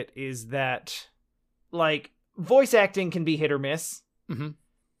into with it is that like voice acting can be hit or miss,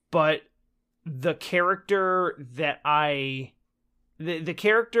 but the character that the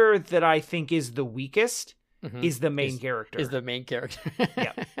character that I think is the weakest is the main character. Is the main character.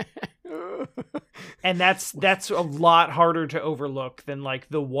 Yeah. And that's a lot harder to overlook than like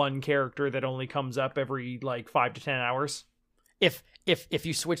the one character that only comes up every like 5 to 10 hours. If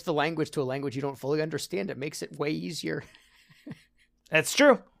you switch the language to a language you don't fully understand, it makes it way easier. That's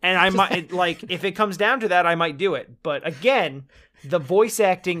true. And I might if it comes down to that, I might do it. But again, the voice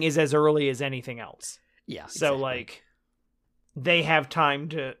acting is as early as anything else. Yeah. So exactly. they have time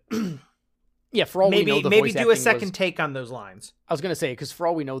to Yeah, for all we know, the maybe voice do a acting second was, take on those lines. I was gonna say, because for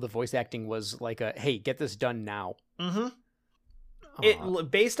all we know, the voice acting was like a, "Hey, get this done now." Mm-hmm.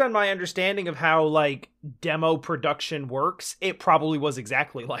 Based on my understanding of how like demo production works, it probably was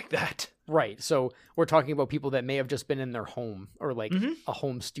exactly like that. Right. So we're talking about people that may have just been in their home or like Mhm. a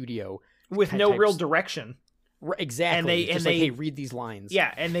home studio With no real direction. Exactly. And Just they like, hey, read these lines.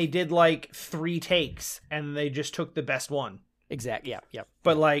 Yeah, and they did like 3 takes, and they just took the best one. Exactly. Yeah. Yep.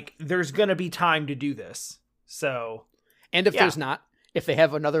 But like, there's gonna be time to do this, so. And if there's not, if they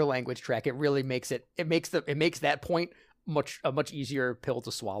have another language track, it really makes it makes that point a much easier pill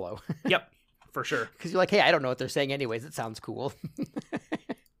to swallow. Yep, for sure. Because you're like, hey, I don't know what they're saying anyways. It sounds cool.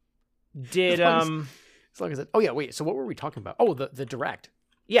 Did as long as it. Oh yeah, wait. So what were we talking about? Oh, the direct.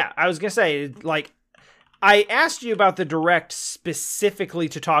 Yeah, I was gonna say, like, I asked you about the direct specifically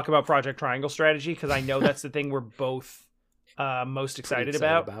to talk about Project Triangle Strategy because I know that's the thing we're both most excited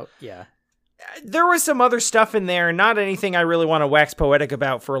about. Yeah. There was some other stuff in there, not anything I really want to wax poetic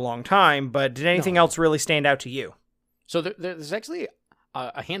about for a long time, but did anything else really stand out to you? So there's actually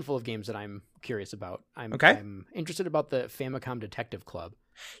a handful of games that I'm curious about. I'm interested about the Famicom Detective Club.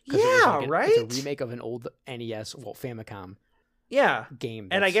 Yeah, right? It's a remake of an old NES, Famicom game.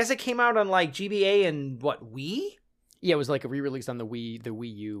 And I guess it came out on like GBA and Wii? Yeah, it was like a re-release on the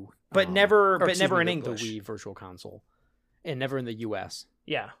Wii U. But never in English. The Wii Virtual Console. And never in the US.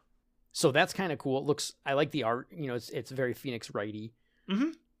 Yeah. So that's kind of cool. I like the art. You know, it's very Phoenix Wright-y.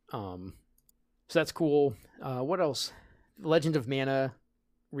 Mm-hmm. So that's cool. What else? Legend of Mana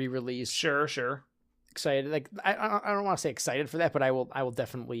re-release. Sure. Excited. Like I don't want to say excited for that, but I will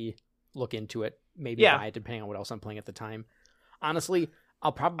definitely look into it. Maybe buy it depending on what else I'm playing at the time. Honestly,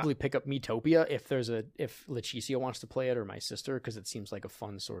 I'll probably pick up Miitopia if Leticia wants to play it or my sister, because it seems like a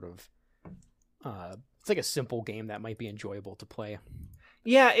fun sort of it's like a simple game that might be enjoyable to play.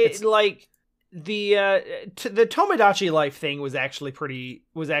 Yeah, it's like the Tomodachi Life thing was actually pretty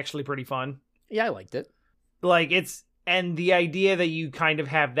fun. Yeah, I liked it. Like and the idea that you kind of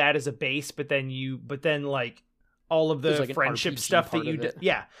have that as a base, but then like all of the like friendship stuff that you do,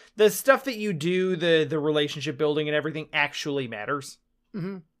 the stuff that you do, the relationship building and everything actually matters.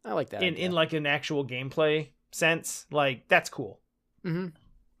 Mm-hmm. I like that in like an actual gameplay sense. Like that's cool. Mm-hmm.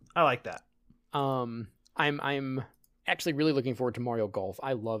 I like that. I'm actually really looking forward to Mario Golf.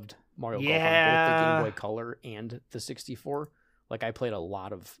 I loved Mario Golf on both the Game Boy Color and the 64. Like, I played a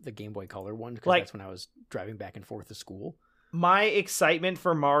lot of the Game Boy Color one because that's when I was driving back and forth to school. My excitement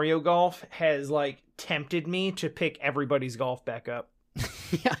for Mario Golf has, like, tempted me to pick everybody's golf back up.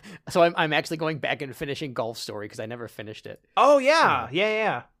 Yeah. So I'm actually going back and finishing Golf Story because I never finished it. Oh, yeah.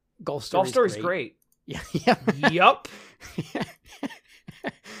 Yeah. Golf Story's great. Yeah. Yup.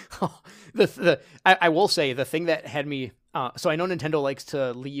 I will say the thing that had me so I know Nintendo likes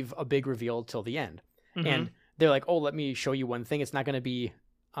to leave a big reveal till the end. Mm-hmm. And they're like, oh, let me show you one thing. It's not going to be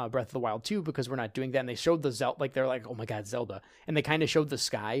Breath of the Wild 2 because we're not doing that. And they showed the Zelda, like they're like, oh my God, Zelda. And they kind of showed the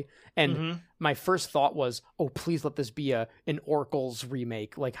sky. And my first thought was, oh, please let this be an Oracle's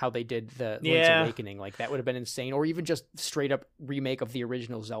remake, like how they did the Link's Awakening. Like that would have been insane. Or even just straight up remake of the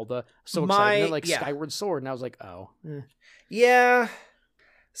original Zelda. So excited. Like Skyward Sword. And I was like, oh. Yeah.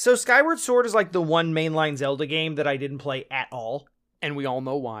 So Skyward Sword is like the one mainline Zelda game that I didn't play at all. And we all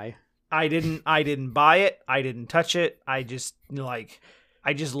know why. I didn't buy it. I didn't touch it. I just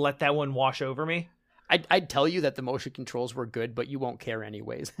let that one wash over me. I'd tell you that the motion controls were good, but you won't care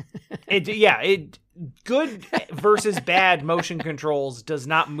anyways. Good versus bad motion controls does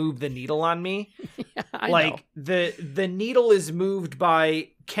not move the needle on me. Yeah, I know. The needle is moved by,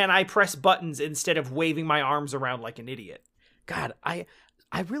 can I press buttons instead of waving my arms around like an idiot? God, I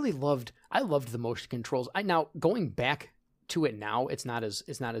really loved the motion controls. Now going back to it now, it's not as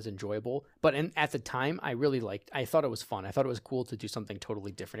enjoyable, but at the time I thought it was fun. I thought it was cool to do something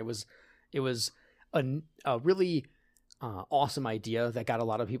totally different. It was a really awesome idea that got a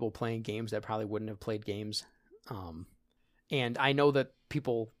lot of people playing games that probably wouldn't have played games. And I know that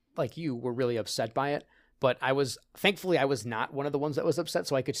people like you were really upset by it, but thankfully I was not one of the ones that was upset,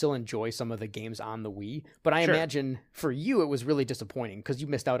 so I could still enjoy some of the games on the Wii. But I imagine for you it was really disappointing because you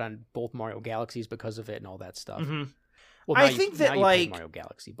missed out on both Mario Galaxies because of it and all that stuff. Mm-hmm. Well, I think that like Mario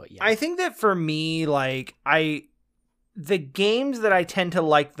Galaxy, but yeah. I think that for me, like the games that I tend to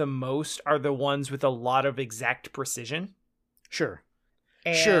like the most are the ones with a lot of exact precision. Sure.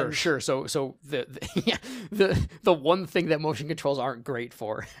 Sure. So the one thing that motion controls aren't great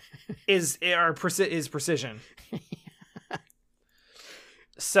for is precision.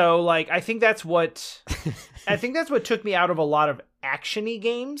 So like I think that's what took me out of a lot of action-y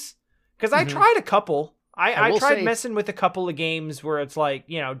games because I tried a couple. I tried messing with a couple of games where it's like,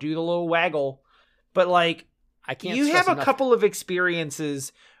 do the little waggle, but like I can't. You have a couple of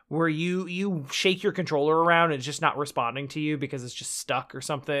experiences where you shake your controller around and it's just not responding to you because it's just stuck or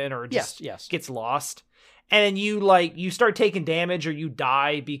something, or just gets lost. And then you start taking damage or you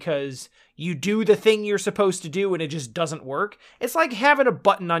die because you do the thing you're supposed to do and it just doesn't work. It's like having a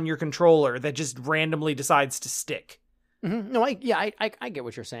button on your controller that just randomly decides to stick. Mm-hmm. No, I get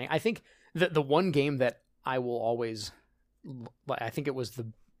what you're saying. I think the one game that I will always, I think it was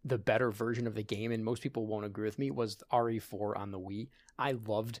the better version of the game, and most people won't agree with me, was RE4 on the Wii. I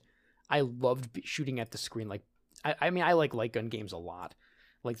loved shooting at the screen. Like, I mean, I like light gun games a lot.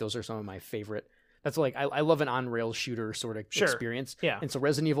 Like, those are some of my favorite. That's like, I love an on-rails shooter sort of experience. Yeah. And so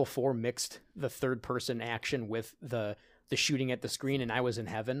Resident Evil 4 mixed the third-person action with the shooting at the screen, and I was in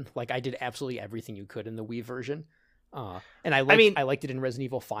heaven. Like, I did absolutely everything you could in the Wii version. And I liked it in Resident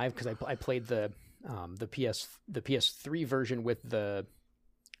Evil 5 because I played the PS3 version with the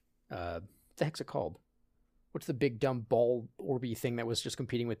what the heck's it called? What's the big dumb ball orby thing that was just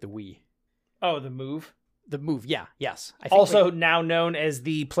competing with the Wii? Oh, the Move. The Move, yeah, yes. I think also now known as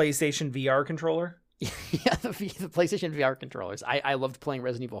the PlayStation VR controller. Yeah, the PlayStation VR controllers. I loved playing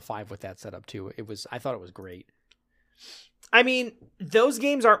Resident Evil 5 with that setup too. I thought it was great. I mean, those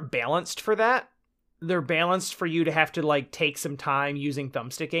games aren't balanced for that. They're balanced for you to have to like take some time using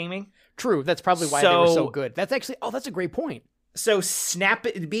thumbstick aiming. True, that's probably why they were so good. That's actually that's a great point. So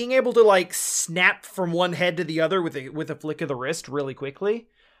being able to like snap from one head to the other with a flick of the wrist really quickly,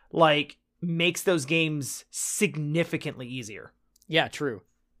 like, makes those games significantly easier. Yeah, true.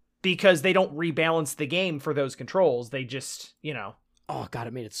 Because they don't rebalance the game for those controls. They just, Oh god,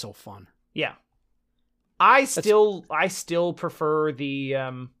 it made it so fun. Yeah. I still prefer the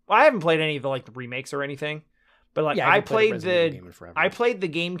I haven't played any of the remakes or anything, but like, I played the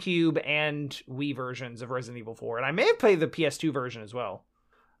GameCube and Wii versions of Resident Evil 4, and I may have played the PS2 version as well.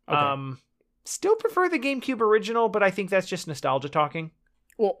 Okay. Still prefer the GameCube original, but I think that's just nostalgia talking.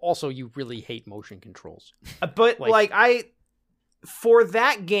 Well, also you really hate motion controls. But for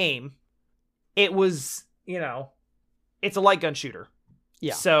that game, it was, it's a light gun shooter.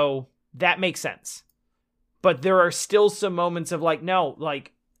 Yeah. So that makes sense. But there are still some moments of no,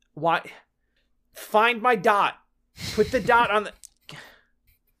 what? Find my dot. Put the dot on the...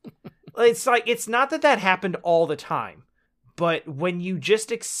 It's not that happened all the time, but when you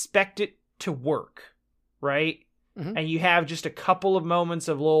just expect it to work, right? Mm-hmm. And you have just a couple of moments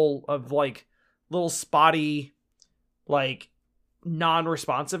of little spotty,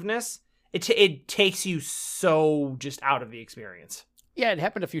 non-responsiveness, it takes you so just out of the experience. Yeah, it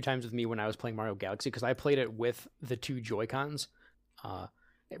happened a few times with me when I was playing Mario Galaxy, because I played it with the two Joy-Cons,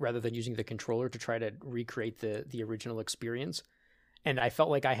 rather than using the controller to try to recreate the original experience. And I felt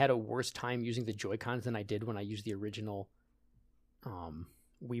like I had a worse time using the Joy-Cons than I did when I used the original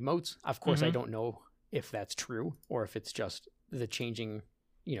Wiimotes. Of course, mm-hmm. I don't know if that's true, or if it's just the changing,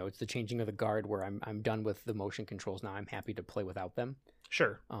 it's the changing of the guard where I'm done with the motion controls now. I'm happy to play without them.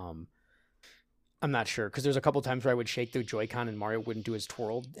 Sure. I'm not sure, because there's a couple times where I would shake the Joy-Con and Mario wouldn't do his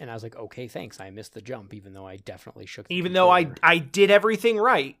twirl, and I was like, okay, thanks, I missed the jump, even though I definitely shook the Even controller. Though I did everything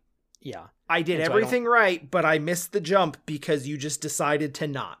right. Yeah. I did everything right, but I missed the jump because you just decided to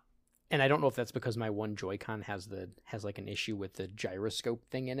not. And I don't know if that's because my one Joy-Con has an issue with the gyroscope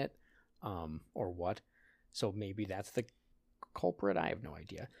thing in it, or what. So maybe that's the culprit. I have no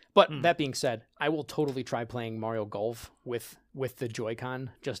idea. But that being said, I will totally try playing Mario Golf with the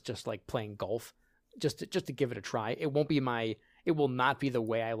Joy-Con, just like playing golf. Just to give it a try. It will not be the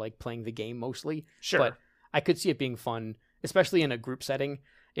way I like playing the game mostly. Sure. But I could see it being fun, especially in a group setting.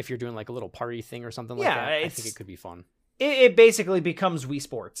 If you're doing a little party thing or something like that, I think it could be fun. It basically becomes Wii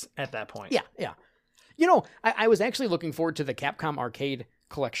Sports at that point. Yeah. I was actually looking forward to the Capcom Arcade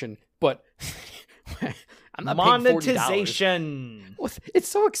collection, but I'm not monetization. Paying $40. It's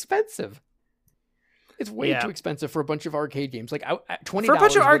so expensive. It's way too expensive for a bunch of arcade games. $20 for a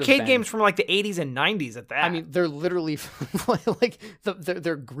bunch of arcade games from the 80s and 90s at that. I mean, they're literally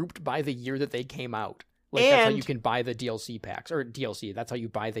they're grouped by the year that they came out. That's how you can buy the DLC packs, or DLC. That's how you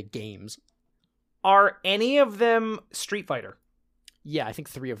buy the games. Are any of them Street Fighter? Yeah, I think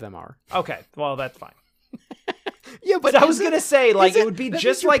 3 of them are. okay, well, that's fine. Yeah, but I was gonna say it would be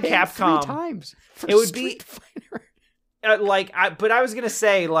just like Capcom. 3 times for it would Street be Fighter. But I was gonna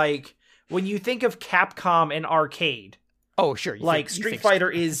say when you think of Capcom and arcade, oh sure, Street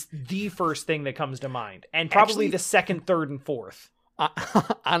Fighter is the first thing that comes to mind, and probably the second, third, and fourth.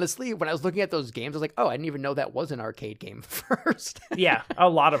 Honestly, when I was looking at those games, I was like, oh, I didn't even know that was an arcade game first. Yeah, a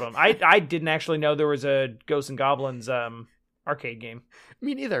lot of them. I didn't actually know there was a Ghosts and Goblins arcade game.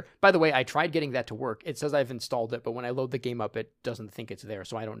 Me neither. By the way, I tried getting that to work. It says I've installed it, but when I load the game up, it doesn't think it's there.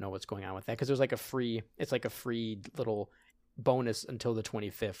 So I don't know what's going on with that because there's like a free little bonus until the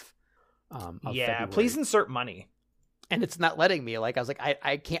 25th. Of February. Please insert money. And it's not letting me. Like I was like,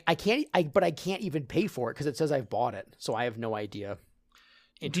 I can't even pay for it because it says I've bought it. So I have no idea.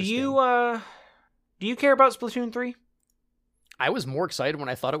 Do you care about Splatoon 3? I was more excited when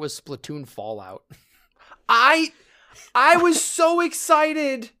I thought it was Splatoon Fallout. I was so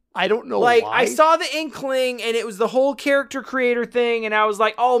excited. I don't know why. I saw the inkling and it was the whole character creator thing and I was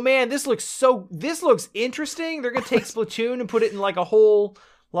like, "Oh man, this looks interesting. They're going to take Splatoon and put it in like a whole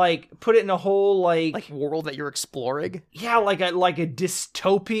like world that you're exploring." Yeah, like a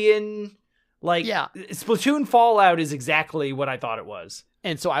dystopian yeah. Splatoon Fallout is exactly what I thought it was.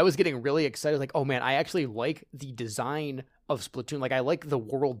 And so I was getting really excited, like, oh man, I actually like the design of Splatoon. Like, I like the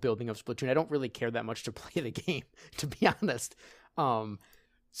world building of Splatoon. I don't really care that much to play the game, to be honest.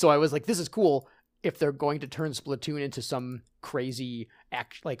 So I was like, this is cool if they're going to turn Splatoon into some crazy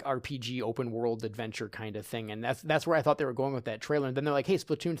like RPG open world adventure kind of thing. And that's where I thought they were going with that trailer. And then they're like, hey,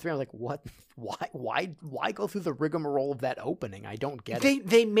 Splatoon 3. I was like, what? Why go through the rigmarole of that opening? I don't get it.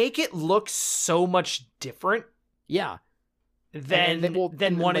 They make it look so much different. Yeah. Than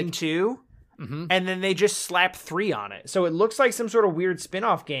 1 and 2. Mm-hmm. And then they just slap 3 on it. So it looks like some sort of weird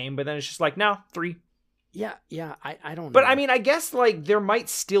spin-off game, but then it's just like, no, 3. Yeah, I don't know. But I mean, I guess like there might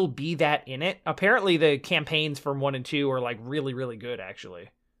still be that in it. Apparently the campaigns from 1 and 2 are like really, really good, actually.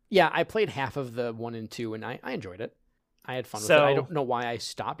 Yeah, I played half of the 1 and 2 and I enjoyed it. I had fun with it. I don't know why I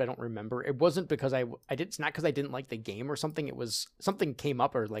stopped. I don't remember. It wasn't because it's not because I didn't like the game or something. It was something came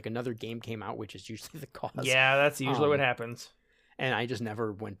up or like another game came out, which is usually the cause. Yeah, that's usually what happens. And I just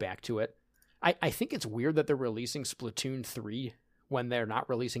never went back to it. I think it's weird that they're releasing Splatoon 3 when they're not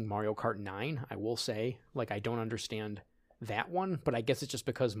releasing Mario Kart 9, I will say. Like, I don't understand that one, but I guess it's just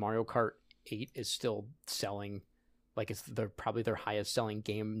because Mario Kart 8 is still selling. Like, it's probably their highest selling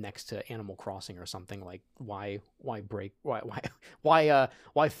game next to Animal Crossing or something. Like, why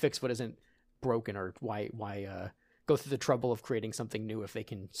fix what isn't broken, or why go through the trouble of creating something new if they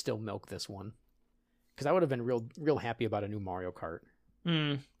can still milk this one? Because I would have been real happy about a new Mario Kart.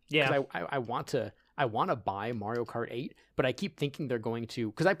 Yeah, I want to buy Mario Kart 8, but I keep thinking they're going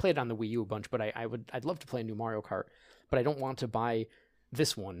to, because I played it on the Wii U a bunch, but I'd love to play a new Mario Kart, but I don't want to buy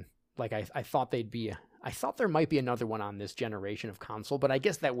this one. Like I thought there might be another one on this generation of console, but I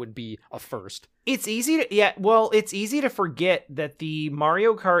guess that would be a first. It's easy to forget that the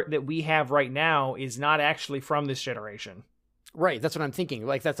Mario Kart that we have right now is not actually from this generation. Right, that's what I'm thinking.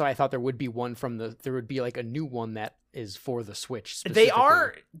 Like, that's why I thought there would be one there would be like a new one that is for the Switch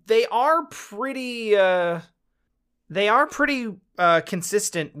specifically. They are pretty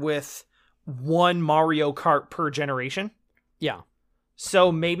consistent with one Mario Kart per generation. Yeah.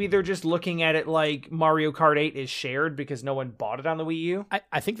 So maybe they're just looking at it like Mario Kart 8 is shared because no one bought it on the Wii U.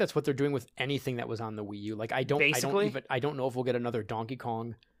 I think that's what they're doing with anything that was on the Wii U. Like, I don't know if we'll get another Donkey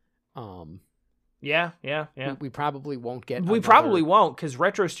Kong. Yeah. We probably won't get. Probably won't, because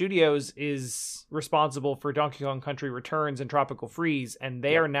Retro Studios is responsible for Donkey Kong Country Returns and Tropical Freeze, and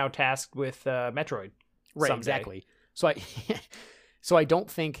they are now tasked with Metroid. Right, someday. exactly. So I don't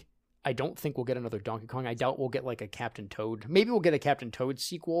think we'll get another Donkey Kong. I doubt we'll get like a Captain Toad. Maybe we'll get a Captain Toad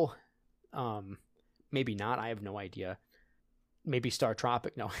sequel. Maybe not. I have no idea. Maybe Star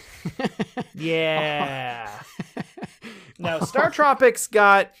Tropic. No. Yeah. No, Star Tropics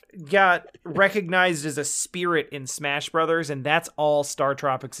got recognized as a spirit in Smash Brothers, and that's all Star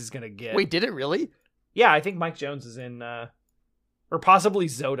Tropics is gonna get. Wait, did it really? Yeah, I think Mike Jones is in, or possibly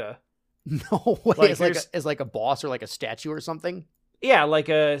Zoda. No way. Like as like a boss or like a statue or something. Yeah, like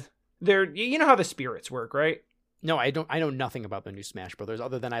you know how the spirits work, right? No, I don't. I know nothing about the new Smash Brothers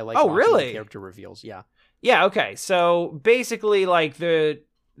other than I like. Oh, really? The character reveals. Yeah. Yeah. Okay. So basically, like the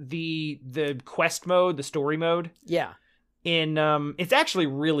quest mode, the story mode. Yeah. It's actually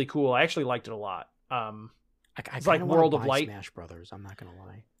really cool. I actually liked it a lot. It's like World of Light. Smash Brothers. I'm not gonna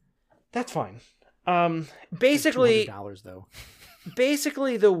lie. That's fine. Basically, $200 though.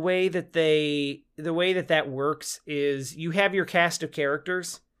 Basically, the way that works is you have your cast of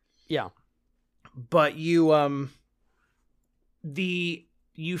characters. Yeah. But you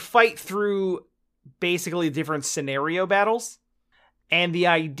fight through basically different scenario battles. And the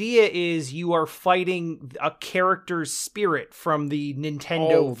idea is you are fighting a character's spirit from the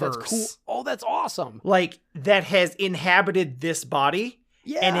Nintendo verse. That's cool. Oh, that's awesome. Like, that has inhabited this body.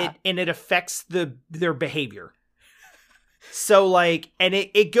 Yeah. And it affects their behavior. So, like, and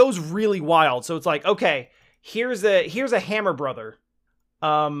it goes really wild. So it's like, okay, here's a Hammer Brother.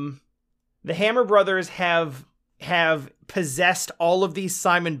 The Hammer Brothers have have possessed all of these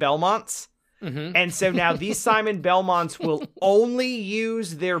Simon Belmonts. Mm-hmm. And so now these Simon Belmonts will only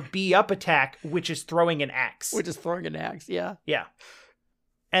use their B up attack, which is throwing an axe. Which is throwing an axe, yeah. Yeah.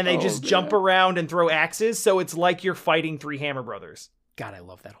 And they just jump around and throw axes, so it's like you're fighting 3 Hammer Brothers. God, I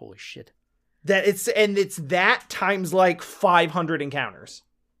love that. Holy shit. It's that times like 500 encounters.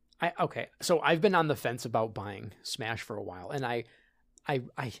 Okay, so I've been on the fence about buying Smash for a while, and I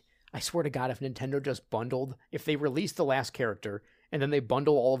swear to God, if Nintendo just bundled, if they released the last character and then they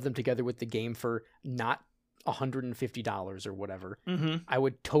bundle all of them together with the game for not $150 or whatever, I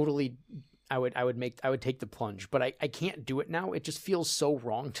would totally, I would take the plunge. But I can't do it now. It just feels so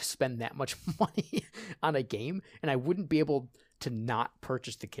wrong to spend that much money on a game, and I wouldn't be able to not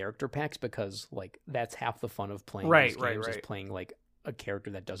purchase the character packs because like that's half the fun of playing these games is playing like a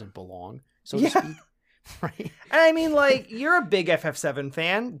character that doesn't belong, so to speak. Right. I mean, like, you're a big FF7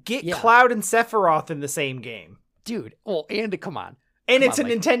 fan. Get Cloud and Sephiroth in the same game. Dude, well, and come on. And it's a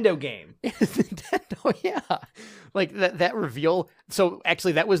Nintendo game. It's Nintendo, yeah. Like, that reveal. So,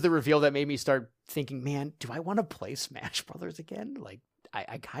 actually, that was the reveal that made me start thinking, man, do I want to play Smash Brothers again? Like,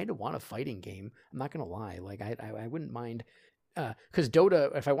 I kind of want a fighting game. I'm not going to lie. Like, I wouldn't mind. Because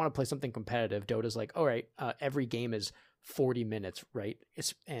Dota, if I want to play something competitive, Dota's like, all right, every game is 40 minutes, right?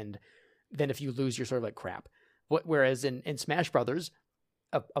 And then if you lose, you're sort of like crap. Whereas in Smash Brothers,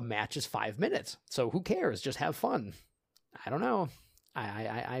 a match is 5 minutes. So who cares? Just have fun. I don't know.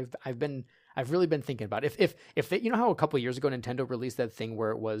 I've really been thinking about it. If they, you know how a couple of years ago Nintendo released that thing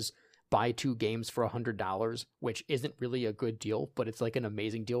where it was buy 2 games for $100, which isn't really a good deal, but it's like an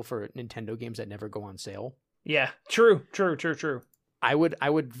amazing deal for Nintendo games that never go on sale. Yeah, true. I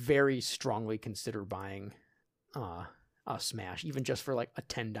would very strongly consider buying a Smash, even just for like a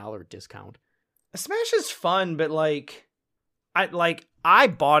 $10 discount. Smash is fun, but I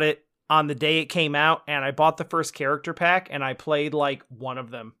bought it on the day it came out, and I bought the first character pack, and I played like one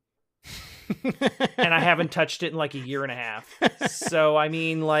of them. And I haven't touched it in like a year and a half. So I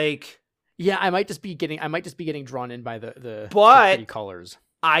mean, like, yeah, I might just be getting drawn in by the pretty colors.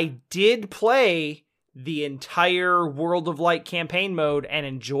 I did play the entire World of Light campaign mode and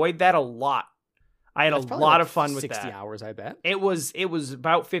enjoyed that a lot. I had a lot of fun with 60 that. 60 hours, I bet. It was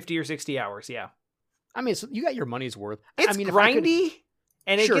about 50 or 60 hours, yeah. I mean, so you got your money's worth. It's grindy,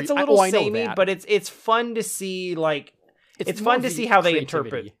 and it gets a little samey, but it's fun to see, like, it's fun to see how they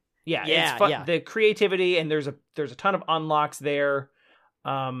interpret. Yeah, it's fun. Yeah. The creativity, and there's a ton of unlocks there.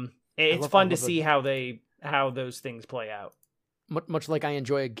 It's fun to see how those things play out. Much like I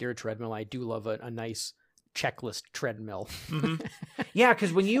enjoy a gear treadmill, I do love a nice checklist treadmill. Mm-hmm. Yeah,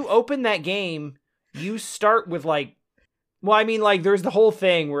 because when you open that game, you start with like, well, I mean, like, there's the whole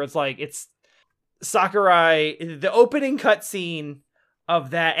thing where it's like, it's Sakurai, the opening cutscene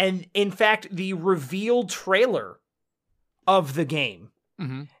of that, and in fact, the revealed trailer of the game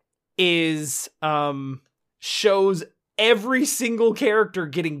is shows every single character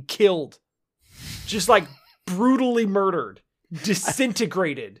getting killed, just like brutally murdered.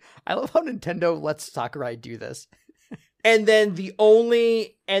 Disintegrated. I love how Nintendo lets Sakurai do this. And then the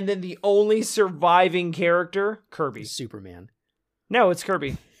only surviving character, Kirby. Superman. No, it's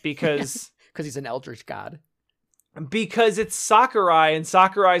Kirby because he's an eldritch god. Because it's Sakurai, and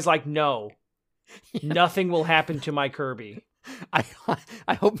Sakurai's like, no, nothing will happen to my Kirby. I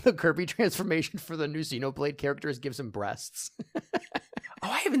hope the Kirby transformation for the new Xenoblade characters gives him breasts. Oh,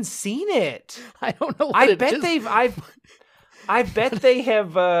 I haven't seen it. I don't know. I bet they have. I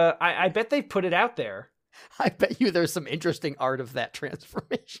bet they've put it out there. I bet you there's some interesting art of that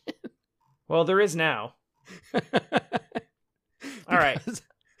transformation. Well, there is now. All right.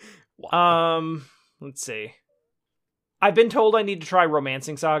 Wow. Let's see. I've been told I need to try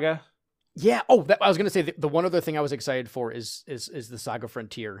Romancing Saga. Yeah. Oh, I was gonna say the one other thing I was excited for is the Saga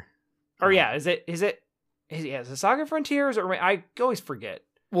Frontier. Oh yeah, is it the Saga Frontiers, or I always forget.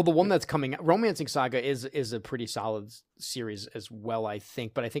 Well, the one that's coming out, Romancing Saga is a pretty solid series as well, I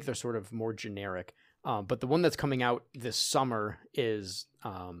think, but I think they're sort of more generic. But the one that's coming out this summer is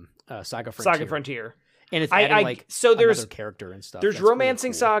Saga Frontier. Saga Frontier. And it's adding so there's another character and stuff. There's that's Romancing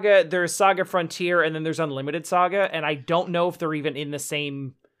really cool. Saga, there's Saga Frontier, and then there's Unlimited Saga, and I don't know if they're even in the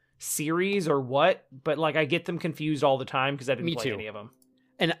same series or what, but like I get them confused all the time because I didn't play any of them.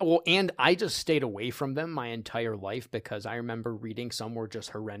 And I just stayed away from them my entire life because I remember reading some were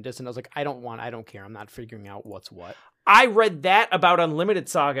just horrendous, and I was like, I don't care. I'm not figuring out what's what. I read that about Unlimited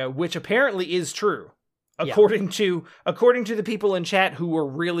Saga, which apparently is true. According to the people in chat who were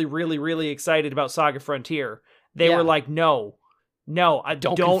really, really, really excited about Saga Frontier, they were like, no, No, I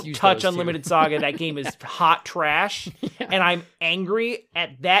don't confuse touch those two. Unlimited Saga. That game is hot trash. Yeah. And I'm angry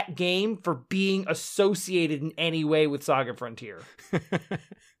at that game for being associated in any way with Saga Frontier.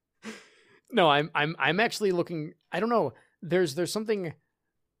 No, I'm actually looking. I don't know. There's something.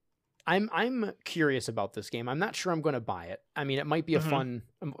 I'm curious about this game. I'm not sure I'm going to buy it. I mean, it might be a fun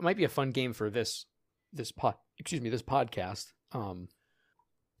game for this podcast.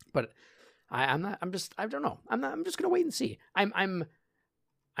 But I'm not. I don't know. I'm just going to wait and see. I'm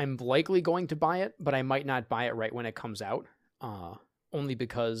likely going to buy it, but I might not buy it right when it comes out. Only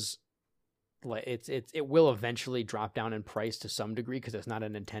because it will eventually drop down in price to some degree because it's not a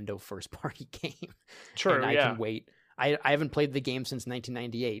Nintendo first party game. True, and I can wait. I haven't played the game since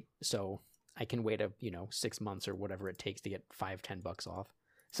 1998, so I can wait 6 months or whatever it takes to get $5-10 off.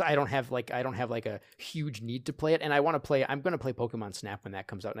 So I don't have a huge need to play it, and I'm going to play Pokemon Snap when that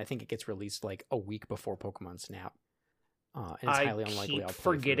comes out, and I think it gets released like a week before Pokemon Snap. And it's highly unlikely I'll play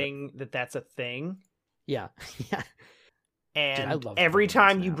forgetting that that's a thing. Yeah. Yeah. And Dude, I love every Pokemon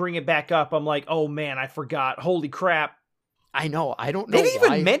time Snap. you bring it back up, I'm like, oh man, I forgot. Holy crap. I know. I don't know. They didn't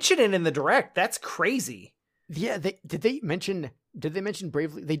even mention it in the direct. That's crazy. Yeah, did they mention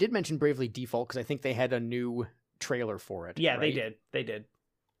Bravely? They did mention Bravely Default because I think they had a new trailer for it. Yeah, right? They did.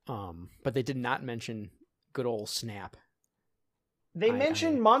 But they did not mention good old Snap. They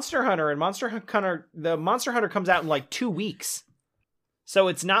mentioned Monster Hunter, and the Monster Hunter comes out in like 2 weeks. So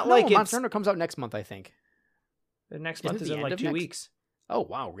it's not Monster Hunter comes out next month, I think. The next month is in like 2 weeks. Oh,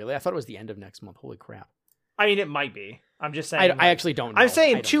 wow, really? I thought it was the end of next month. Holy crap. I mean, it might be. I'm just saying. I actually don't know. I'm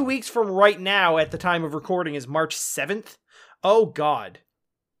saying 2 weeks from right now at the time of recording is March 7th. Oh, God.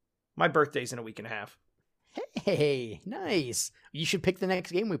 My birthday's in a week and a half. Hey, nice. You should pick the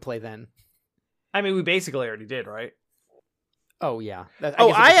next game we play then. I mean, we basically already did, right? Oh, yeah.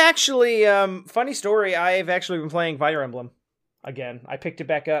 Actually, funny story, I've actually been playing Fire Emblem again. I picked it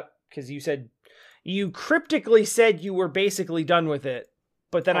back up because you cryptically said you were basically done with it.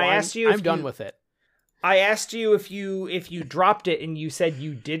 But then I asked you if I'm done with it. I asked you if you dropped it, and you said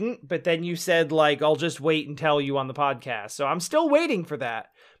you didn't, but then you said like I'll just wait and tell you on the podcast. So I'm still waiting for that.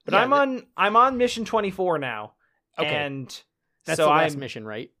 But yeah, I'm on mission 24 now. Okay. And that's so the last mission,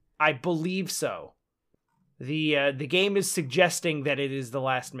 right? I believe so. The game is suggesting that it is the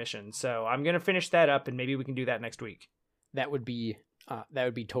last mission. So I'm going to finish that up, and maybe we can do that next week. That would be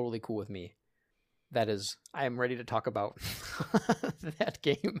totally cool with me. I am ready to talk about that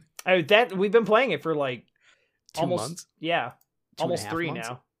game. We've been playing it for like 2 months. Yeah, almost 3 months?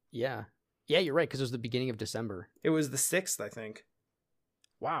 now. Yeah, you're right because it was the beginning of December. It was the 6th, I think.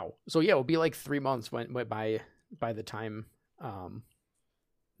 Wow. So yeah, it'll be like 3 months went by the time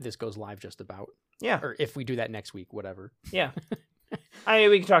this goes live, just about. Yeah. Or if we do that next week, whatever. Yeah.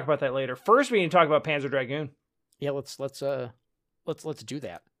 We can talk about that later. First, we need to talk about Panzer Dragoon. Yeah, let's do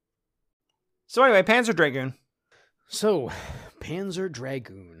that. So anyway, Panzer Dragoon. So, Panzer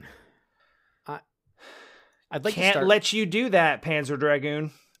Dragoon. I'd like Can't to start, let you do that, Panzer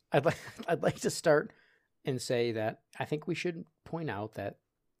Dragoon. I'd like to start and say that I think we should point out that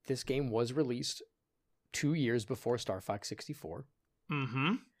this game was released 2 years before Star Fox 64.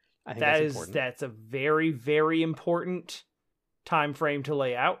 Mm-hmm. I think that's a very, very important time frame to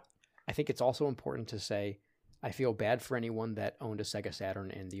lay out. I think it's also important to say I feel bad for anyone that owned a Sega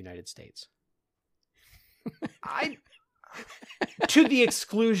Saturn in the United States. To the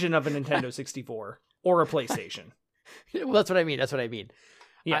exclusion of a Nintendo 64 or a PlayStation. Well, that's what I mean.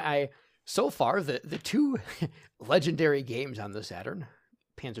 Yeah. So far, the two legendary games on the Saturn,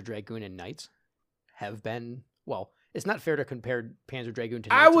 Panzer Dragoon and Knights, have been, well, it's not fair to compare Panzer Dragoon to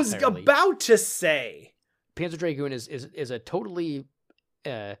Knights I was entirely. about to say. Panzer Dragoon is a totally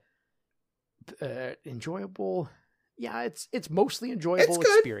enjoyable. Yeah, it's mostly enjoyable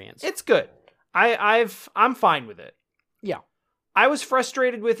experience. It's good. I'm fine with it. Yeah. I was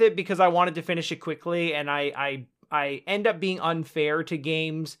frustrated with it because I wanted to finish it quickly, and I end up being unfair to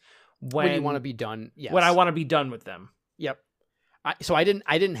games when you want to be done. Yes. When I want to be done with them. Yep. So I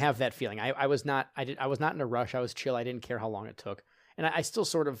didn't have that feeling. I was not in a rush. I was chill. I didn't care how long it took, and I still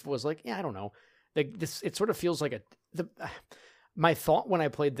sort of was like, yeah, I don't know. It sort of feels like my thought when I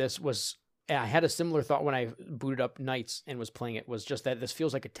played this was, I had a similar thought when I booted up Knights and was playing it, was just that this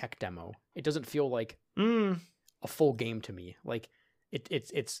feels like a tech demo. It doesn't feel like a full game to me. Like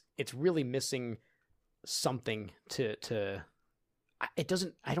it's really missing something to it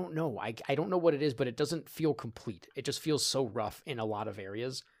doesn't, I don't know. I don't know what it is, but it doesn't feel complete. It just feels so rough in a lot of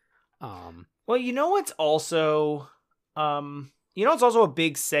areas. Well, you know what's also it's also a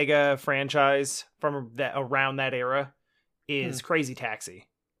big Sega franchise from that around that era is Crazy Taxi.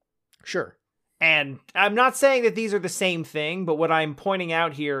 Sure. And I'm not saying that these are the same thing, but what I'm pointing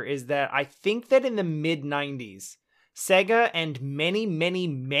out here is that I think that in the mid-90s, Sega and many, many,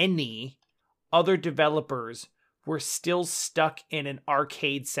 many other developers were still stuck in an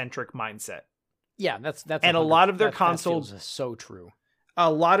arcade-centric mindset. Yeah, that's and a lot of their console that feels so true.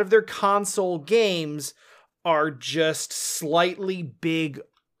 A lot of their console games are just slightly big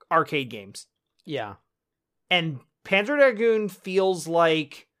arcade games. Yeah. And Panzer Dragoon feels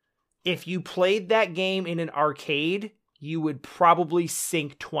like if you played that game in an arcade, you would probably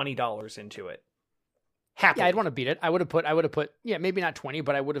sink $20 into it. Happily. Yeah, I'd want to beat it. I would have put, yeah, maybe not 20,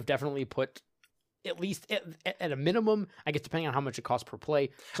 but I would have definitely put at least at a minimum, I guess depending on how much it costs per play.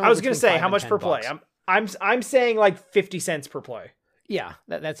 I was going to say how much per play. I'm saying like 50 cents per play. Yeah,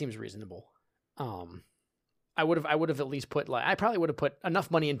 that seems reasonable. I would have at least put I probably would have put enough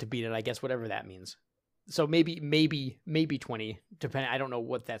money in to beat it, I guess, whatever that means. So maybe 20, depending. I don't know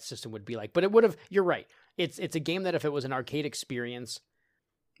what that system would be like, but it would have. You're right. It's a game that if it was an arcade experience,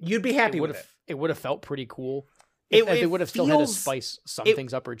 you'd be happy with it. It would have felt pretty cool. They would have still had to spice some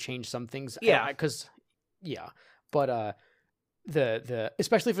things up or change some things. Yeah, but the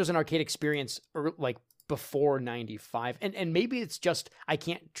especially if it was an arcade experience or like before 95, and maybe it's just I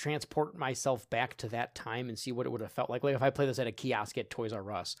can't transport myself back to that time and see what it would have felt like if I play this at a kiosk at Toys R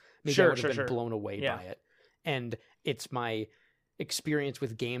Us. Maybe I would have been blown away by it. And it's my experience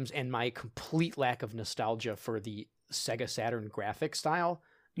with games and my complete lack of nostalgia for the Sega Saturn graphic style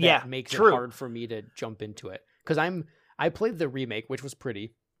that makes it hard for me to jump into it. Because I played the remake, which was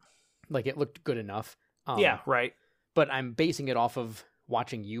pretty, like it looked good enough. Right. But I'm basing it off of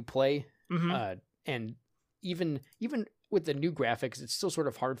watching you play, and even with the new graphics, it's still sort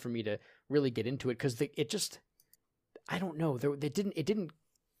of hard for me to really get into it because it just, I don't know,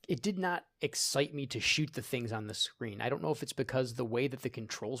 it did not excite me to shoot the things on the screen. I don't know if it's because the way that the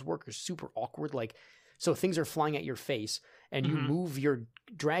controls work is super awkward, like. So things are flying at your face, and you move your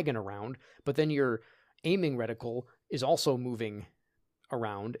dragon around, but then your aiming reticle is also moving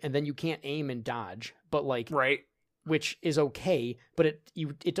around, and then you can't aim and dodge. But which is okay, but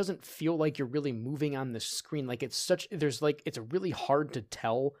it doesn't feel like you're really moving on the screen. Like it's really hard to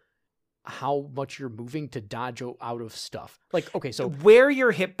tell how much you're moving to dodge out of stuff. Like okay, so where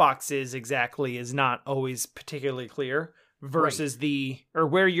your hitbox is exactly is not always particularly clear. Versus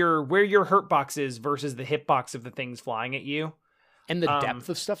where your hurt box is versus the hitbox of the things flying at you, and the depth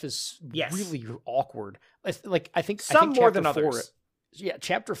of stuff is really awkward. Like I think more than others.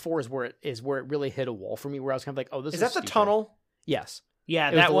 Chapter 4 is where it really hit a wall for me. Where I was kind of like, oh, this is that stupid. The tunnel? Yes.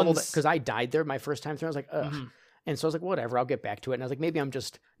 Yeah, that one's because I died there my first time through. I was like, ugh. And so I was like, whatever, I'll get back to it. And I was like, maybe I'm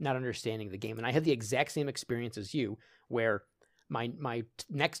just not understanding the game. And I had the exact same experience as you, where my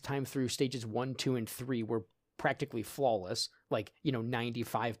next time through stages 1, 2, and 3 were practically flawless,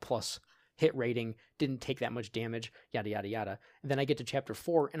 95 plus hit rating, didn't take that much damage, yada yada yada. And then I get to chapter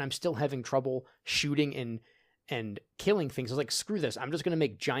 4 and I'm still having trouble shooting and killing things. I was like, screw this, I'm just gonna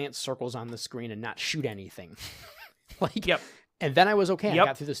make giant circles on the screen and not shoot anything. And then I was okay. I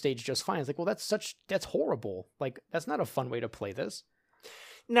got through the stage just fine. I was like, well, that's horrible. Like that's not a fun way to play this.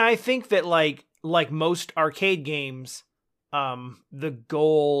 Now I think that like most arcade games, the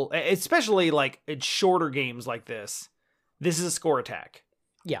goal, especially like in shorter games like this is a score attack.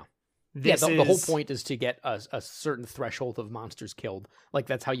 Yeah. The whole point is to get a certain threshold of monsters killed. Like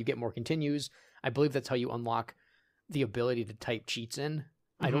that's how you get more continues. I believe that's how you unlock the ability to type cheats in.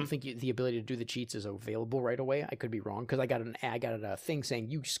 I don't think the ability to do the cheats is available right away. I could be wrong because I got a thing saying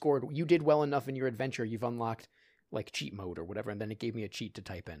you did well enough in your adventure. You've unlocked like cheat mode or whatever, and then it gave me a cheat to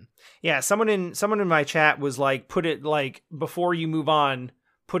type in. Yeah, someone in my chat was like, put it like before you move on,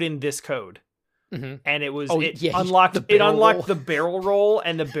 put in this code, and it was unlocked the barrel roll,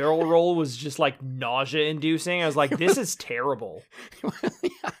 and the barrel roll was just like nausea inducing. I was like, this is terrible.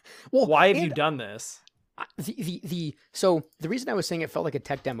 Well, why have you done this? So the reason I was saying it felt like a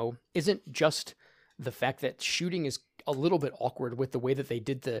tech demo isn't just the fact that shooting is a little bit awkward with the way that they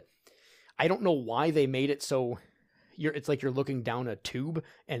did I don't know why they made it so. It's like you're looking down a tube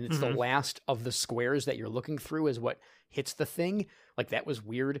and it's the last of the squares that you're looking through is what hits the thing. Like that was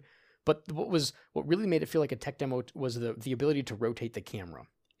weird. But what really made it feel like a tech demo was the ability to rotate the camera.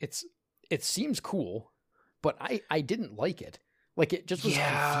 It seems cool, but I didn't like it. Like it just was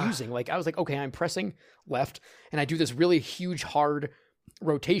confusing. Like I was like, okay, I'm pressing left and I do this really huge, hard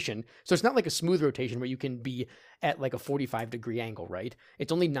rotation. So it's not like a smooth rotation where you can be at like a 45-degree angle, right?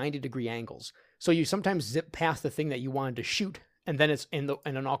 It's only 90-degree angles. So you sometimes zip past the thing that you wanted to shoot, and then it's in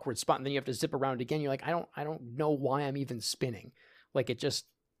an awkward spot, and then you have to zip around again. You're like, I don't know why I'm even spinning. Like it just,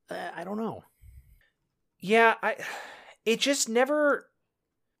 I don't know. Yeah, it just never.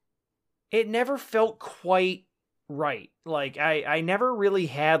 it never felt quite right. Like I never really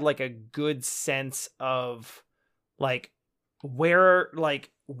had like a good sense of like where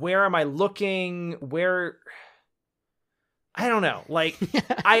am I looking? Where I don't know. Like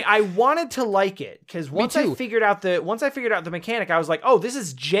I wanted to like it because once I figured out the mechanic, I was like, oh, this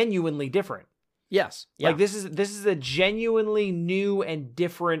is genuinely different. Yes. Yeah. Like this is a genuinely new and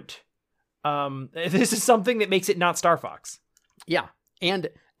different. This is something that makes it not Star Fox. Yeah, and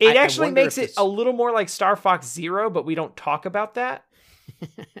it actually makes it a little more like Star Fox Zero, but we don't talk about that.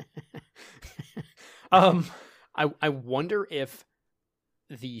 I wonder if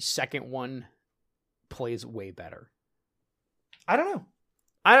the second one plays way better. I don't know.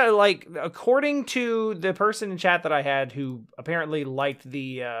 I like, according to the person in chat that I had who apparently likes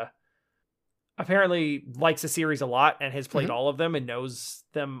the series a lot and has played all of them and knows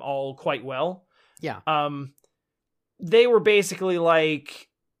them all quite well. Yeah. They were basically like,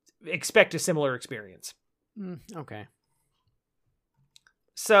 expect a similar experience. Okay.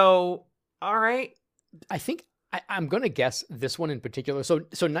 So, all right. I think I'm gonna guess this one in particular. So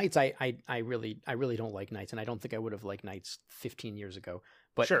Knights, I really don't like Knights, and I don't think I would have liked Knights 15 years ago.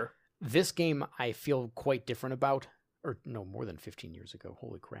 But sure, this game I feel quite different about, or no, more than 15 years ago.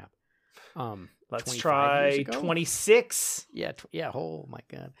 Holy crap! Let's try 26. Yeah, yeah. Oh my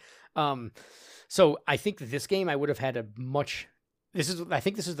god. So I think this game I would have had a much. I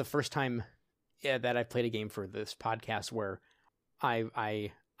think this is the first time that I've played a game for this podcast where I'm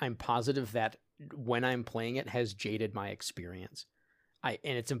positive that when I'm playing it has jaded my experience. And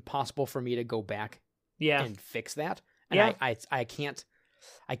it's impossible for me to go back and fix that. And I can't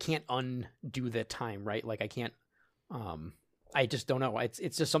undo the time, right? Like I can't, I just don't know. It's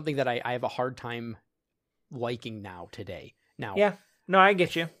just something that I have a hard time liking today. Yeah, no, I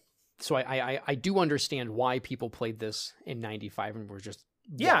get you. So I do understand why people played this in 95 and were just,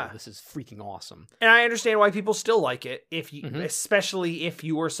 wow, this is freaking awesome. And I understand why people still like it, if you, especially if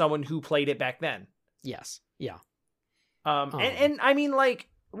you were someone who played it back then. Yes. Yeah. And I mean, like,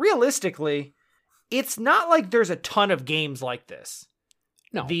 realistically, it's not like there's a ton of games like this.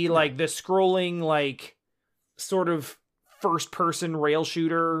 No. The scrolling, like, sort of first-person rail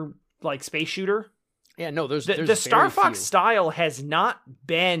shooter, like, space shooter. Yeah, no, there's the Star Fox style has not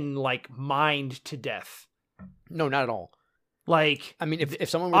been, like, mined to death. No, not at all. Like, I mean, if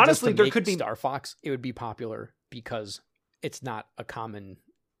someone were honestly, there could be Star Fox, it would be popular because it's not a common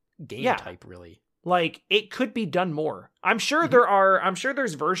game type, really. Like, it could be done more. I'm sure I'm sure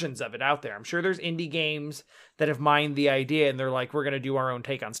there's versions of it out there. I'm sure there's indie games that have mined the idea and they're like, we're going to do our own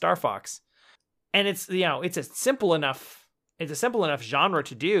take on Star Fox. And it's, it's a simple enough genre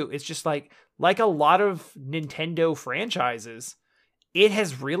to do. It's just like a lot of Nintendo franchises, it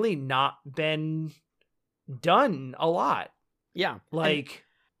has really not been done a lot. Yeah. Like,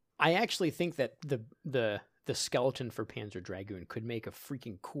 I actually think that the skeleton for Panzer Dragoon could make a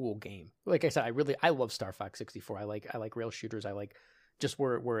freaking cool game. Like I said, I love Star Fox 64. I like rail shooters. I like just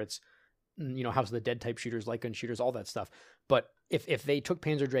where it's, House of the Dead type shooters, light gun shooters, all that stuff. But if they took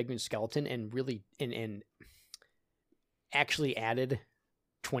Panzer Dragoon's skeleton and really and actually added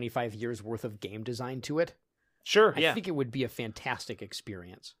 25 years worth of game design to it, sure, I think it would be a fantastic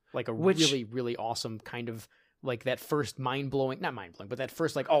experience. Like really, really awesome kind of, like that first not mind-blowing, but that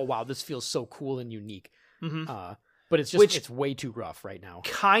first like, oh wow, this feels so cool and unique. But it's just, it's way too rough right now.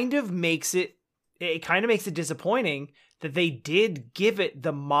 Kind of makes it disappointing that they did give it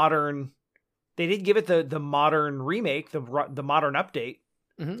the modern remake, the modern update.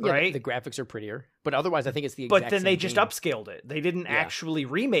 Right? The graphics are prettier, but otherwise I think it's the exact same. But then they just upscaled it. They didn't actually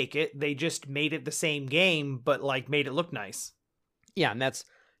remake it. They just made it the same game, but like made it look nice. Yeah, and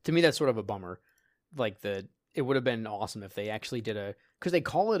to me that's sort of a bummer. Like it would have been awesome if they actually did because I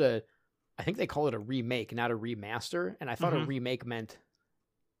think they call it a remake, not a remaster. And I thought a remake meant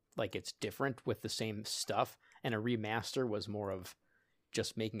like it's different with the same stuff, and a remaster was more of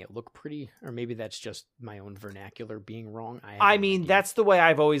just making it look pretty, or maybe that's just my own vernacular being wrong. I mean, that's the way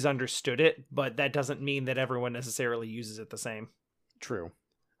I've always understood it, but that doesn't mean that everyone necessarily uses it the same. True.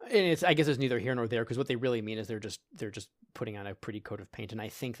 And I guess it's neither here nor there, because what they really mean is they're just putting on a pretty coat of paint, and I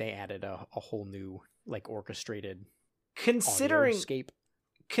think they added a whole new like orchestrated audioscape.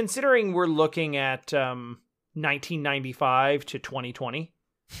 Considering we're looking at 1995 to 2020.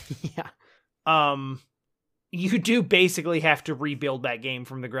 Yeah. You do basically have to rebuild that game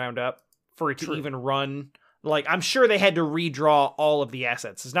from the ground up for it to even run. Like, I'm sure they had to redraw all of the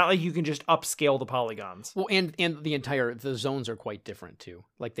assets. It's not like you can just upscale the polygons. Well, and the zones are quite different too.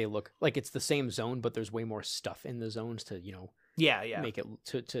 Like, they look like it's the same zone, but there's way more stuff in the zones to, Yeah. make it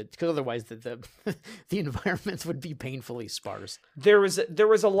to because otherwise the the environments would be painfully sparse. There was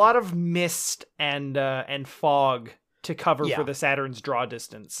a lot of mist and fog to cover Yeah. for the Saturn's draw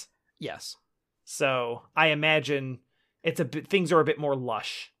distance. Yes. So I imagine things are a bit more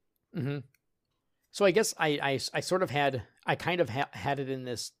lush. Mm-hmm. So I guess I sort of had it in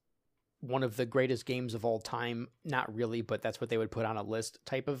this one of the greatest games of all time. Not really, but that's what they would put on a list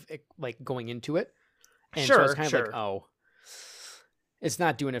type of like going into it. And so I was kind of like, oh, it's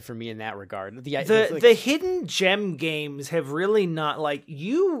not doing it for me in that regard. The hidden gem games have really not like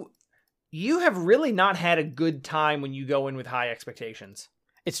you have really not had a good time when you go in with high expectations.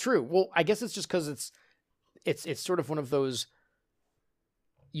 It's true. Well, I guess it's just because it's sort of one of those.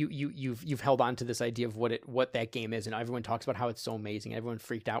 You've held on to this idea of what that game is, and everyone talks about how it's so amazing. Everyone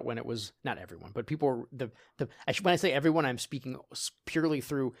freaked out when it was not everyone, but people were when I say everyone, I'm speaking purely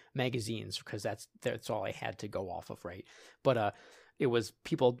through magazines because that's all I had to go off of, right? But it was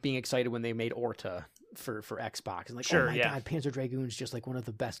people being excited when they made Orta for Xbox and like, sure, oh my god, Panzer Dragoon's just like one of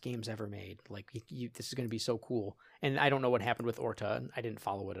the best games ever made. Like this is going to be so cool. And I don't know what happened with Orta. I didn't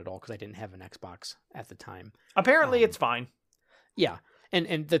follow it at all because I didn't have an Xbox at the time. Apparently, it's fine. Yeah.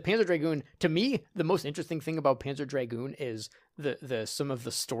 And the Panzer Dragoon, to me, the most interesting thing about Panzer Dragoon is the some of the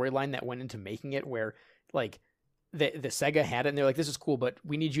storyline that went into making it, where like the Sega had it and they're like, this is cool, but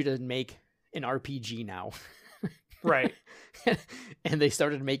we need you to make an RPG now. Right. And they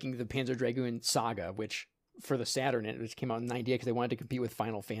started making the Panzer Dragoon Saga, which for the Saturn, which came out in '98 because they wanted to compete with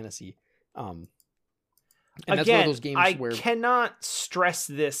Final Fantasy. And that's one of those games where I cannot stress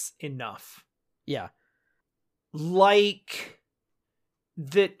this enough. Yeah. Like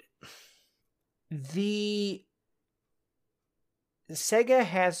that the Sega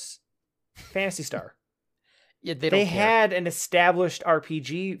has Phantasy Star. Yeah, they had an established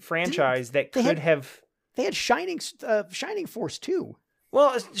RPG franchise that could have. They had Shining Force too.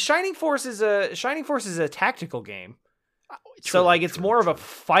 Well, Shining Force is a tactical game. So like it's more of a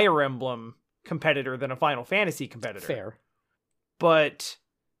Fire Emblem competitor than a Final Fantasy competitor. Fair. But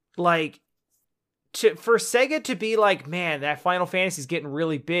like for Sega to be like, man, that Final Fantasy is getting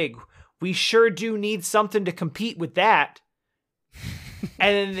really big. We sure do need something to compete with that.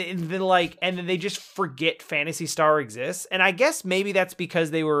 and then they just forget Phantasy Star exists. And I guess maybe that's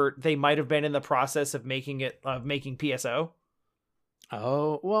because they might have been in the process of making PSO.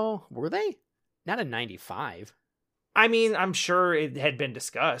 Oh, well, were they? Not in 95. I mean, I'm sure it had been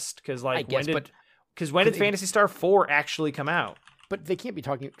discussed because like when did Phantasy Star 4 actually come out? But they can't be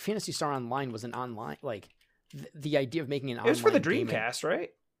talking. Phantasy Star Online was an online, like the idea of making an online. It was for the Dreamcast, right?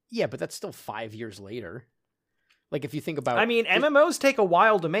 Yeah, but that's still 5 years later. Like if you think about, I mean, MMOs take a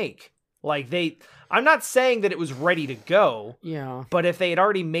while to make. Like I'm not saying that it was ready to go. Yeah. But if they had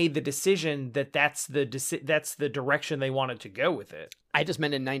already made the decision that that's the direction they wanted to go with it. I just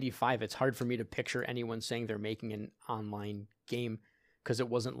meant in 95. It's hard for me to picture anyone saying they're making an online game because it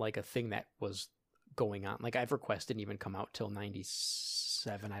wasn't like a thing that was going on. Like EverQuest didn't even come out till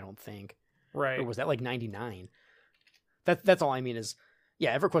 97, I don't think. Right. Or was that like 99? That's all I mean is,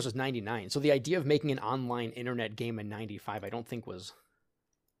 yeah, EverQuest was 99. So the idea of making an online internet game in 95, I don't think was,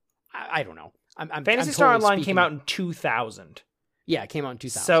 I don't know. Phantasy Star Online came out in 2000. Yeah, it came out in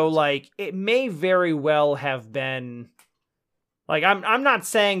 2000. So like it may very well have been like I'm not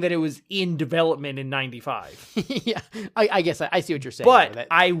saying that it was in development in 95. Yeah, I guess I see what you're saying. But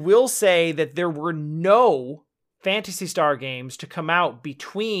I will say that there were no Phantasy Star games to come out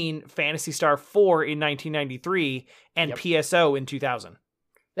between Phantasy Star 4 in 1993 and PSO in 2000.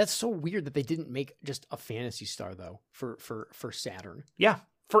 That's so weird that they didn't make just a Phantasy Star though for Saturn. Yeah,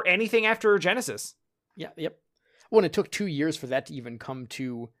 for anything after Genesis. Yeah, yep. Well, and it took 2 years for that to even come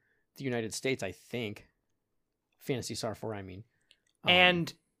to the United States, I think. Phantasy Star 4, I mean.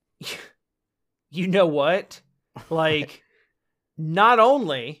 And you know what? Like, not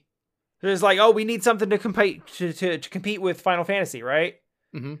only there's like, oh, we need something to compete to compete with Final Fantasy, right?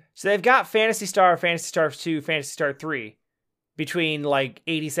 Mm-hmm. So they've got Phantasy Star 2, Phantasy Star 3 between like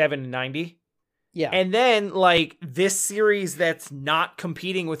 87 and 90. Yeah. And then like this series that's not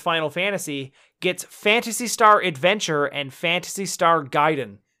competing with Final Fantasy gets Phantasy Star Adventure and Phantasy Star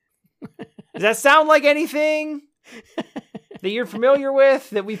Gaiden. Does that sound like anything that you're familiar with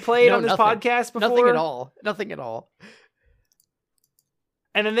that we played on this podcast before? Nothing at all.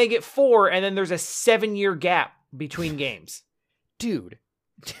 And then they get 4, and then there's a 7-year gap between games. Dude.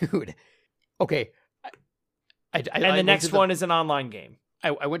 Okay. And the next one is an online game.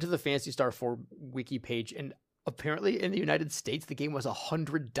 I went to the Phantasy Star 4 wiki page, and apparently in the United States, the game was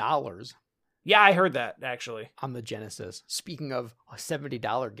 $100. Yeah, I heard that, actually. On the Genesis. Speaking of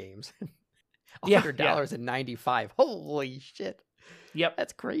 $70 games. $100.95. Holy shit. Yep.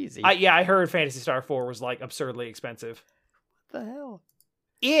 That's crazy. I heard Phantasy Star 4 was like absurdly expensive. What the hell?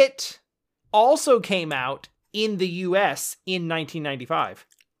 It also came out in the US in 1995.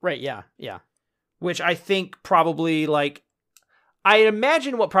 Right, yeah. Which I think probably like, I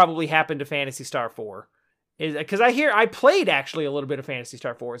imagine what probably happened to Phantasy Star 4 is because I played actually a little bit of Phantasy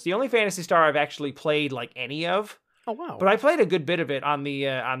Star 4. It's the only Phantasy Star I've actually played like any of. Oh wow. But I played a good bit of it on the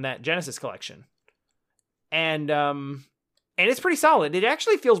on that Genesis collection. And it's pretty solid. It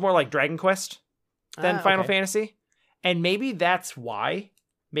actually feels more like Dragon Quest than Final Fantasy. And maybe that's why.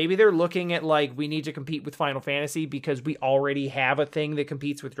 Maybe they're looking at like, we need to compete with Final Fantasy because we already have a thing that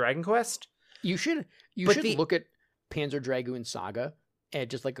competes with Dragon Quest. You should look at Panzer Dragoon Saga and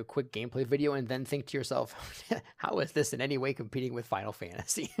just like a quick gameplay video and then think to yourself, how is this in any way competing with Final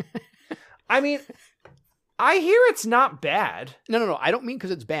Fantasy? I mean, I hear it's not bad. No. I don't mean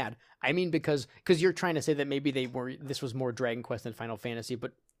because it's bad. I mean because you're trying to say that maybe this was more Dragon Quest than Final Fantasy,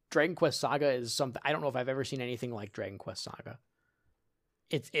 but Dragon Quest Saga is something, I don't know if I've ever seen anything like Dragon Quest Saga.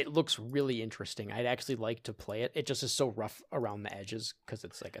 It looks really interesting. I'd actually like to play it. It just is so rough around the edges because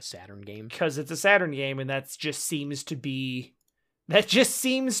it's like a Saturn game. Because it's a Saturn game, and that just seems to be the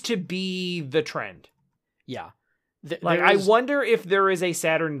trend. Yeah. I wonder if there is a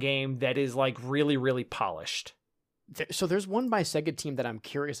Saturn game that is like really, really polished. So there's one by Sega Team that I'm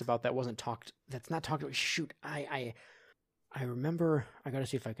curious about that's not talked about. Shoot, I remember. I gotta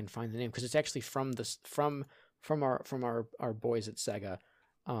see if I can find the name because it's actually from our boys at Sega.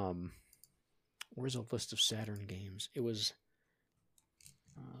 Where's a list of Saturn games? It was.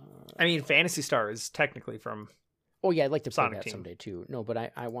 I mean, Phantasy Star is technically from. Oh yeah, I'd like to play Sonic that Team someday too. No,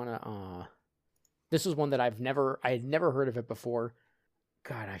 but I want to. This is one that I had never heard of it before.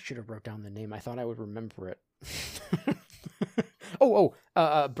 God, I should have wrote down the name. I thought I would remember it.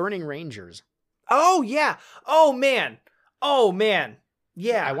 Burning Rangers. Oh yeah. Oh man.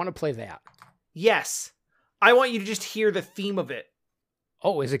 Yeah. I want to play that. Yes. I want you to just hear the theme of it.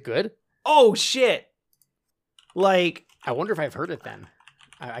 Oh, is it good? Oh shit. Like, I wonder if I've heard it then.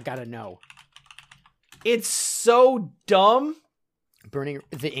 I gotta know. It's so dumb. Burning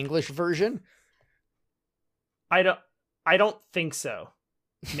the English version? I don't think so.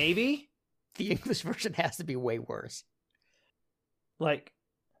 Maybe? The English version has to be way worse. Like,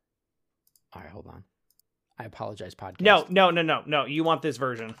 all right, hold on. I apologize, podcast. No. You want this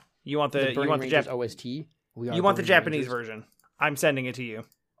version. You want the OST. You want the Japanese version. I'm sending it to you.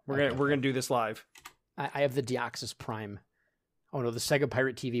 We're gonna do this live. I have the Deoxys Prime. Oh no, the Sega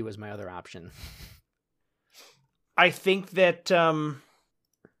Pirate TV was my other option. I think that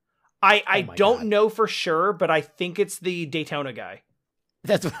I don't know for sure, but I think it's the Daytona guy.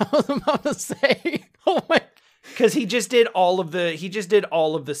 That's what I was about to say. Oh my! Because he just did all of the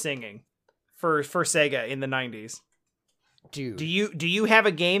singing for Sega in the 90s. Dude, do you have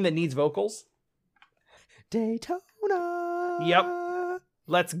a game that needs vocals? Daytona. Yep.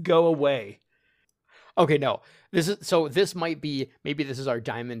 Let's go away. Okay, no. This might be, maybe this is our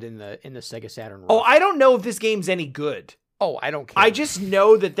diamond in the Sega Saturn. Oh, I don't know if this game's any good. Oh, I don't care. I just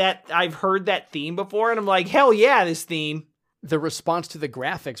know that I've heard that theme before, and I'm like, hell yeah, this theme. The response to the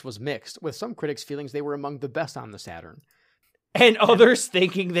graphics was mixed, with some critics feeling they were among the best on the Saturn. And others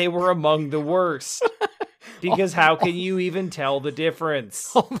thinking they were among the worst. Because how can you even tell the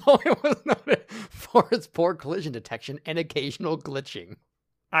difference? Although it was noted for its poor collision detection and occasional glitching.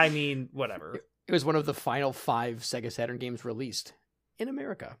 I mean, whatever. It was one of the final 5 Sega Saturn games released in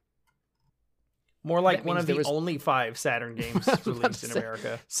America. More like one of the only 5 Saturn games released in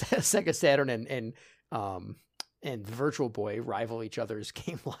America. Sega Saturn and Virtual Boy rival each other's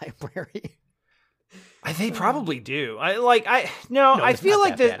game library. They probably do. I feel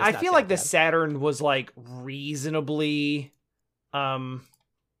like the Saturn was like reasonably.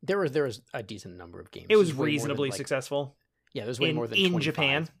 There was a decent number of games. It was reasonably successful. Yeah, there's way more than 25.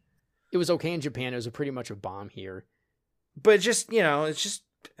 Japan. It was okay in Japan. It was pretty much a bomb here. But just, it's just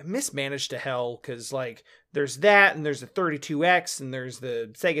mismanaged to hell because like there's that and there's the 32X and there's the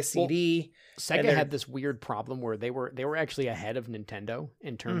Sega CD. Sega had this weird problem where they were actually ahead of Nintendo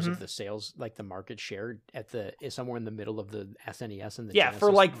in terms of the sales, like the market share somewhere in the middle of the SNES and the Genesis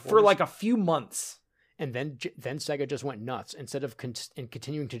for like a few months. And then Sega just went nuts instead of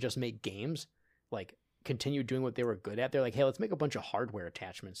continuing to just make games, like continue doing what they were good at. They're like, hey, let's make a bunch of hardware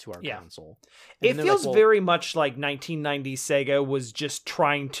attachments to our console. And it feels very much like 1990s Sega was just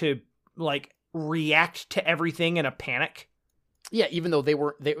trying to like react to everything in a panic. Yeah, even though there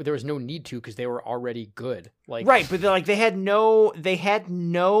was no need to because they were already good. Like right, but they had no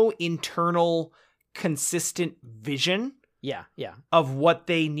internal consistent vision. Yeah, yeah. of what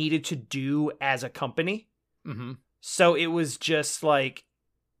they needed to do as a company. Mm-hmm. So it was just like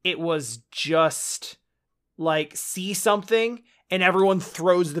see something and everyone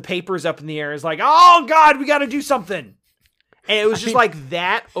throws the papers up in the air. It's like, oh God, we got to do something. And it was just like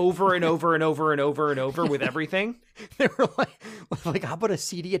that over and over and over and over and over with everything. They were like, how about a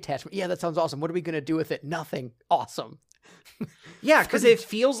CD attachment? Yeah, that sounds awesome. What are we going to do with it? Nothing. Awesome. Yeah, because it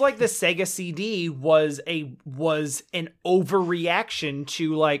feels like the Sega CD was an overreaction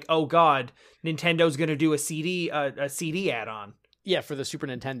to like, oh God, Nintendo's going to do a CD add-on. Yeah, for the Super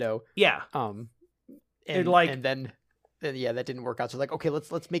Nintendo. Yeah. And then yeah, that didn't work out. So like, okay,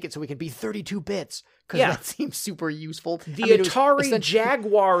 let's make it so we can be 32 bits because that seems super useful. The Atari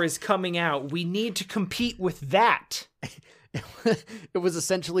Jaguar is coming out. We need to compete with that. It was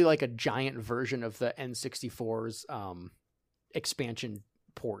essentially like a giant version of the N64's expansion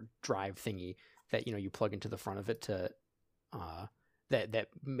port drive thingy that you plug into the front of it to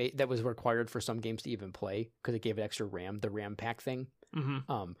that was required for some games to even play because it gave it extra RAM, the RAM pack thing.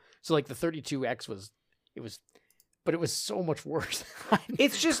 Mm-hmm. So like the 32X was but it was so much worse.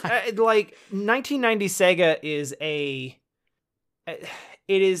 It's just like 1990 Sega is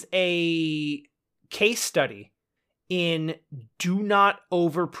a case study in do not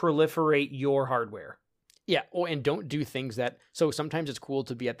over proliferate your hardware. Yeah. Oh, and don't do things so sometimes it's cool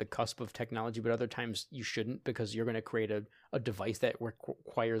to be at the cusp of technology, but other times you shouldn't because you're going to create a device that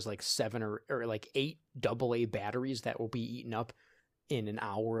requires like 7 or like 8 AA batteries that will be eaten up in an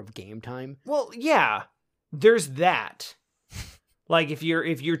hour of game time. Well, yeah. There's that. Like if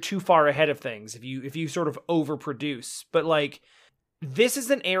you're too far ahead of things, if you sort of overproduce. But like this is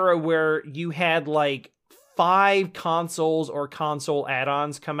an era where you had like 5 consoles or console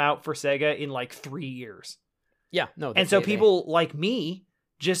add-ons come out for Sega in like 3 years. Yeah, no. And so people like me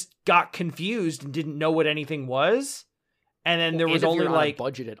just got confused and didn't know what anything was. And then there was only like a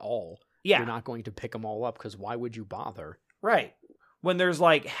budget at all. Yeah. You're not going to pick them all up because why would you bother? Right. When there's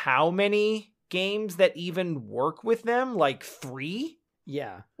like how many games that even work with them, like 3.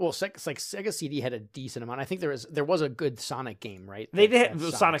 Yeah, well, Sega CD had a decent amount. I think there was a good Sonic game, right? They did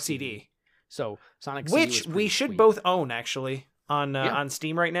Sonic CD. So Sonic CD, which we should both own actually on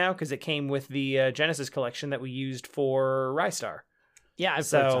Steam right now because it came with the Genesis collection that we used for Rystar. Yeah, I've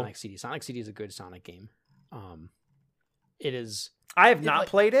played Sonic CD. Sonic CD is a good Sonic game. It is. I have not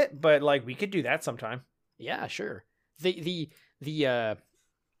played it, but like we could do that sometime. Yeah, sure. The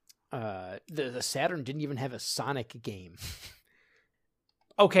Saturn didn't even have a Sonic game.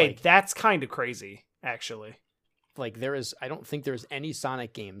 Okay, that's kind of crazy, actually. Like I don't think there's any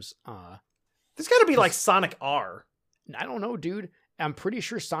Sonic games. There's got to be like Sonic R. I don't know, dude. I'm pretty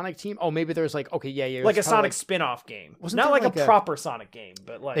sure Sonic Team. Oh, maybe there's like like a Sonic spin-off game. Not like a proper Sonic game,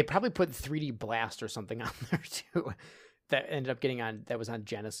 but like they probably put 3D Blast or something on there too. That ended up that was on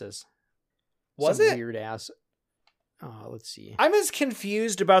Genesis. Was Some it weird ass? Let's see. I'm as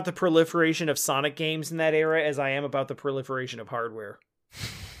confused about the proliferation of Sonic games in that era as I am about the proliferation of hardware.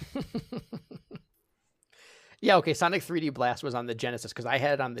 Yeah, okay, Sonic 3D Blast was on the Genesis, because I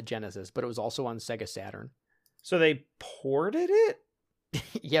had it on the Genesis, but it was also on Sega Saturn. So they ported it?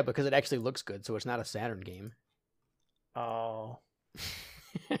 Yeah, because it actually looks good, so it's not a Saturn game. Oh.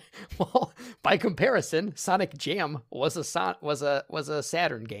 Well, by comparison, Sonic Jam was a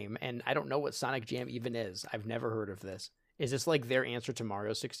Saturn game, and I don't know what Sonic Jam even is. I've never heard of this. Is this like their answer to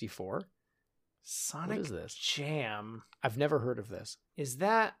Mario 64? Sonic what is this? Jam. I've never heard of this. Is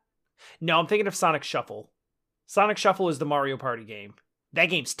that... No, I'm thinking of Sonic Shuffle. Sonic Shuffle is the Mario Party game. That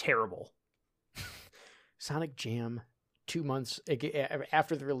game's terrible. Sonic Jam, 2 months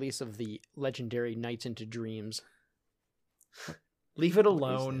after the release of the legendary Nights into Dreams. Leave it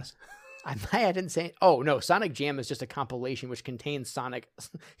alone. I didn't say... Oh, no, Sonic Jam is just a compilation which contains Sonic...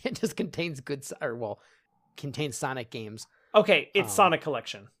 It just contains contains Sonic games. Okay, it's Sonic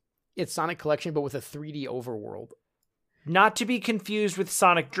Collection. It's Sonic Collection, but with a 3D overworld. Not to be confused with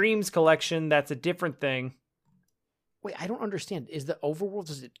Sonic Dreams Collection. That's a different thing. Wait, I don't understand. Is the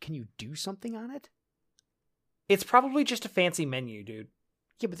overworld... Can you do something on it? It's probably just a fancy menu, dude.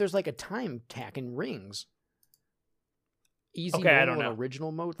 Yeah, but there's like a time tack and rings. Easy okay, mode I don't know.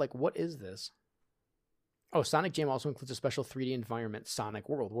 Original mode? Like, what is this? Oh, Sonic Jam also includes a special 3D environment, Sonic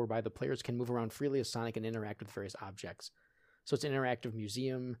World, whereby the players can move around freely as Sonic and interact with various objects. So it's an interactive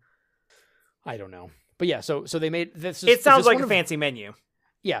museum. I don't know. But yeah, so they made this. It sounds like a fancy menu.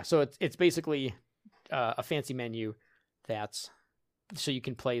 Yeah, so it's basically a fancy menu that's so you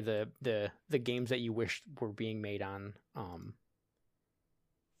can play the games that you wish were being made on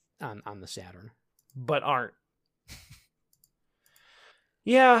the Saturn, but aren't.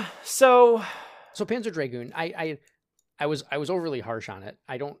 Yeah, so Panzer Dragoon, I I was overly harsh on it.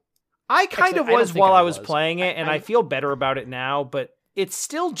 I kind Actually, of I don't was think while I I was was. playing it, and I feel better about it now, but it's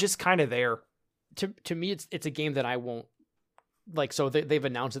still just kind of there. To me, it's a game that I won't like. So they've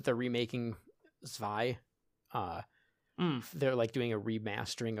announced that they're remaking Zwei. They're like doing a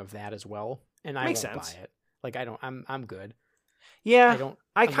remastering of that as well, and I Makes won't sense. buy it. Like I'm good. Yeah,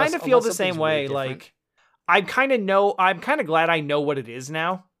 I kind of feel the same way. Really like I'm kind of glad I know what it is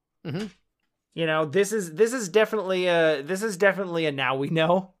now. Mm-hmm. You know, this is definitely a now we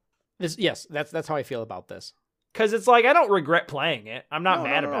know. Yes, that's how I feel about this. Because it's like I don't regret playing it. I'm not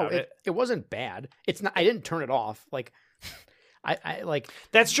mad about it. It wasn't bad. It's not. I didn't turn it off. Like I like.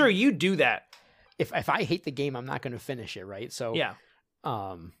 That's true. You do that. If I hate the game, I'm not going to finish it. Right. So yeah.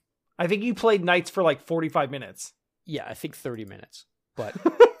 I think you played Knights for like 45 minutes. Yeah, I think 30 minutes. But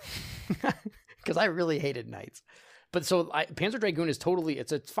because I really hated Knights. But so Panzer Dragoon is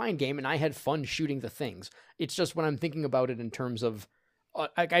it's a fine game, and I had fun shooting the things. It's just when I'm thinking about it in terms of,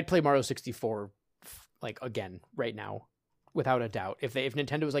 I'd play Mario 64 like again right now, without a doubt. If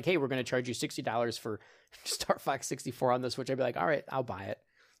Nintendo was like, hey, we're going to charge you $60 for Star Fox 64 on the Switch, I'd be like, all right, I'll buy it.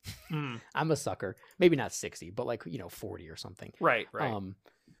 I'm a sucker. Maybe not 60, but like 40 or something. Right.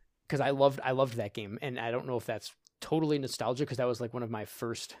 Because I loved that game, and I don't know if that's totally nostalgia because that was like one of my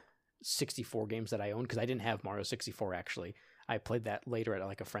first 64 games that I owned because I didn't have Mario 64 actually. I played that later at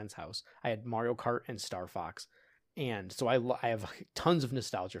like a friend's house. I had Mario Kart and Star Fox, and so I have tons of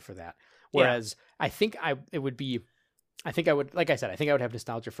nostalgia for that. Whereas I think I would have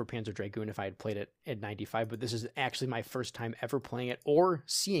nostalgia for Panzer Dragoon if I had played it at 95, but this is actually my first time ever playing it or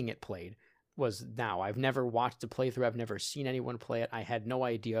seeing it played was now. I've never watched a playthrough. I've never seen anyone play it. I had no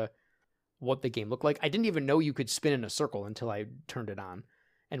idea what the game looked like. I didn't even know you could spin in a circle until I turned it on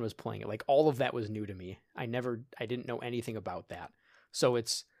and was playing it. Like all of that was new to me. I didn't know anything about that. So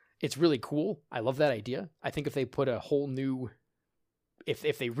it's really cool. I love that idea. I think if they put a whole new,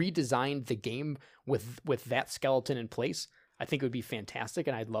 if they redesigned the game with that skeleton in place, I think it would be fantastic,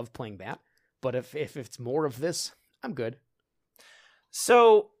 and I'd love playing that. But if it's more of this, I'm good.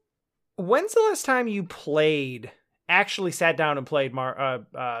 So, when's the last time you actually sat down and played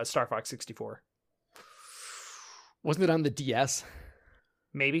Star Fox 64? Wasn't it on the DS?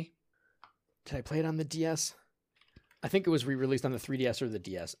 Maybe. Did I play it on the DS? I think it was re-released on the 3DS or the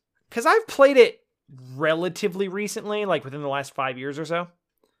DS. Because I've played it relatively recently, like within the last 5 years or so.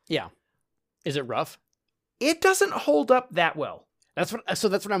 Yeah. Is it rough? It doesn't hold up that well. That's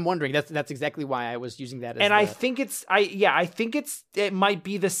what I'm wondering. That's exactly why I was using that as I think it might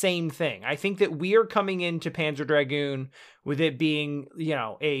be the same thing. I think that we are coming into Panzer Dragoon with it being,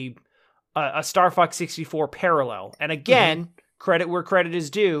 a Star Fox 64 parallel. And again, credit where credit is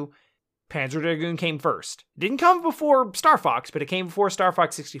due, Panzer Dragoon came first. It didn't come before Star Fox, but it came before Star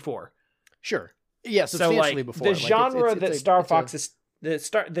Fox 64. Sure. Yeah, substantially before. The genre that Star Fox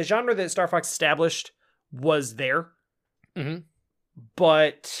established was there. Mm-hmm.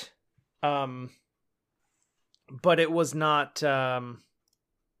 But it was not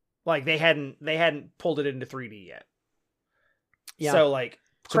like they hadn't pulled it into 3D yet. Yeah. So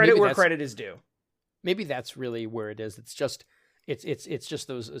credit where credit is due. Maybe that's really where it is. It's just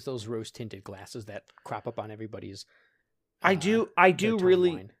those rose tinted glasses that crop up on everybody's. I do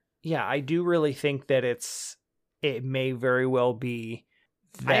really think that it may very well be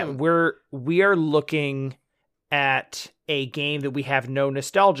that we are looking at a game that we have no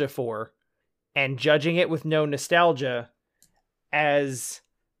nostalgia for and judging it with no nostalgia as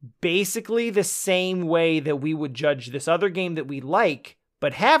basically the same way that we would judge this other game that we like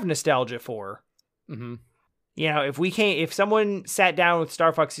but have nostalgia for. Mm-hmm. If someone sat down with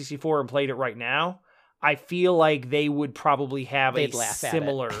Star Fox 64 and played it right now, I feel like they would probably have they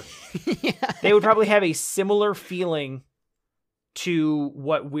would probably have a similar feeling to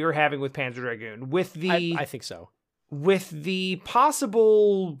what we're having with Panzer Dragoon, I think so. With the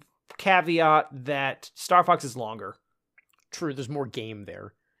possible caveat that Star Fox is longer. True, there's more game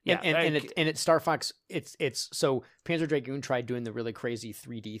there. Yeah, and Star Fox, it's so Panzer Dragoon tried doing the really crazy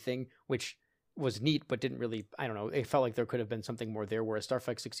 3D thing, which was neat, but didn't really. I don't know. It felt like there could have been something more there. Whereas Star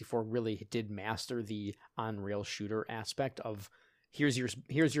Fox 64 really did master the on-rail shooter aspect of. Here's your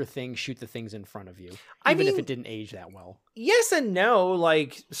thing, shoot the things in front of you. Even if it didn't age that well. Yes and no.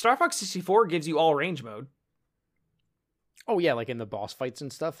 Like, Star Fox 64 gives you all range mode. Oh yeah, like in the boss fights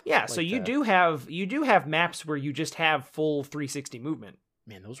and stuff? Yeah, like so you do have maps where you just have full 360 movement.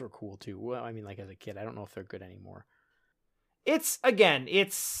 Man, those were cool too. Well, I mean, like as a kid, I don't know if they're good anymore. It's heavily...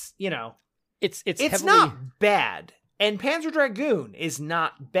 not bad. And Panzer Dragoon is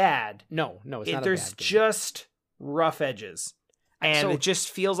not bad. No, it's not a bad game. There's just rough edges. And it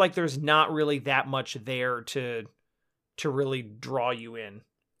just feels like there's not really that much there to to really draw you in.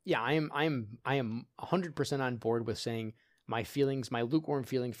 Yeah, I am 100% on board with saying my lukewarm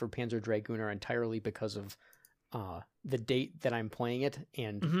feelings for Panzer Dragoon are entirely because of the date that I'm playing it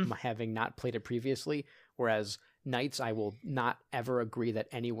and having not played it previously. Whereas Knights, I will not ever agree that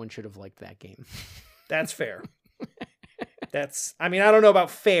anyone should have liked that game. That's fair. I don't know about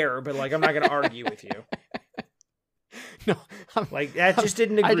fair, but like, I'm not going to argue with you. No, that just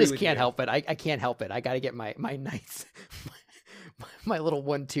didn't agree with you. I just can't help it. I can't help it. I got to get my Knights, my little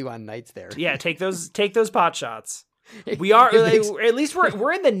 1-2 on Knights there. Yeah, take those pot shots. We are at least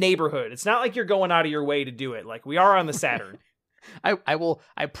we're in the neighborhood. It's not like you're going out of your way to do it. Like, we are on the Saturn.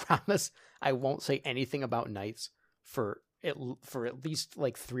 I promise I won't say anything about Knights for at least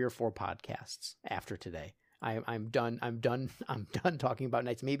like 3 or 4 podcasts after today. I'm done talking about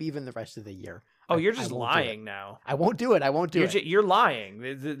Knights, maybe even the rest of the year. Oh, you're just lying now. I won't do it. You're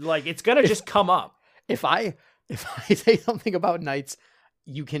lying. Like, it's going to just come up. If I say something about Knights,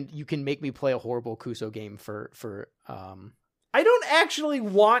 you can make me play a horrible Kuso game for I don't actually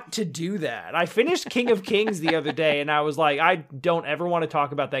want to do that. I finished King of Kings the other day and I was like, I don't ever want to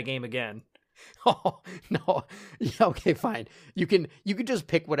talk about that game again. Oh, no. Yeah, okay, fine. You can just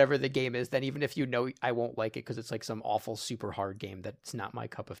pick whatever the game is, then, even if you know I won't like it because it's like some awful super hard game that's not my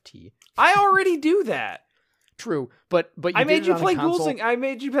cup of tea. I already do that. True, but I made you play I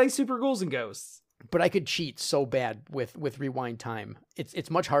made you play Super Ghouls and Ghosts. But I could cheat so bad with rewind time.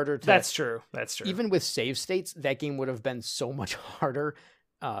 It's much harder to. That's true. Even with save states, that game would have been so much harder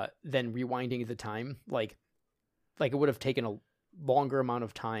than rewinding the time. Like it would have taken a longer amount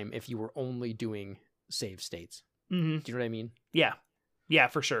of time if you were only doing save states. Mm-hmm. Do you know what I mean? Yeah,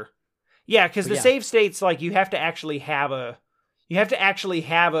 for sure. Yeah, because the save states, like, you have to actually have a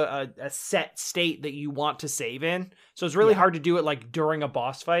set state that you want to save in. So it's really hard to do it like during a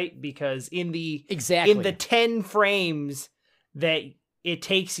boss fight, because in the 10 frames that it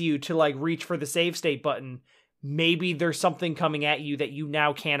takes you to like reach for the save state button, maybe there's something coming at you that you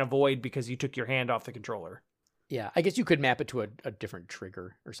now can't avoid because you took your hand off the controller. Yeah, I guess you could map it to a different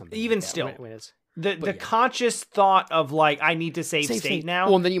trigger or something. Even like still, when it's the conscious thought of like, I need to save state now.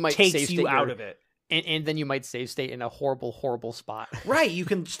 Well, and then you might takes save you out of it. And then you might save state in a horrible, horrible spot. Right, you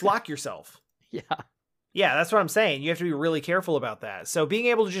can just lock yourself. Yeah, that's what I'm saying. You have to be really careful about that. So being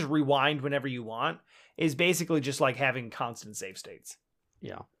able to just rewind whenever you want is basically just like having constant save states.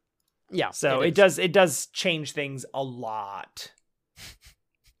 Yeah. So it does change things a lot.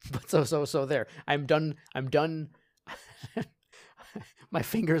 But so there. I'm done. My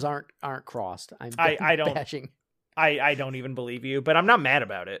fingers aren't crossed. I don't bashing. I don't even believe you, but I'm not mad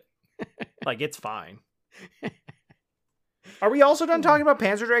about it. Like, it's fine. Are we also done talking about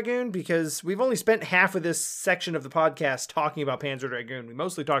Panzer Dragoon? Because we've only spent half of this section of the podcast talking about Panzer Dragoon. We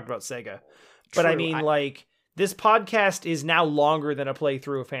mostly talked about Sega. But I mean, like, this podcast is now longer than a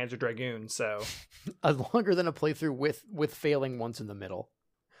playthrough of Panzer Dragoon, so... Longer than a playthrough with failing once in the middle.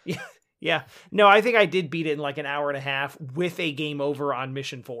 Yeah. No, I think I did beat it in like an hour and a half with a game over on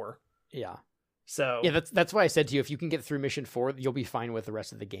Mission 4. Yeah. So... Yeah, that's why I said to you, if you can get through Mission 4, you'll be fine with the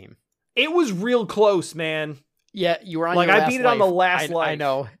rest of the game. It was real close, man. Yeah, you were on like, your last I beat it life. on the last life. I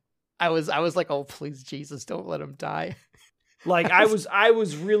know. I was like, oh, please, Jesus, don't let him die. Like, I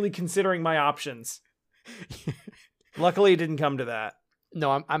was really considering my options. Luckily, it didn't come to that.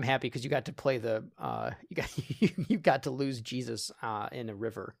 No, I'm happy because you got to play the you got to lose Jesus in a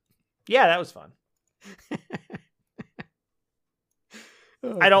river. Yeah, that was fun.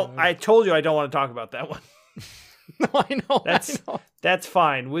 I told you I don't want to talk about that one. No, I know. That's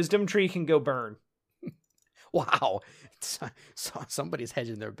fine. Wisdom Tree can go burn. Wow. So somebody's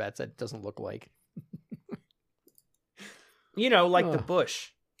hedging their bets. That doesn't look like. Like the bush.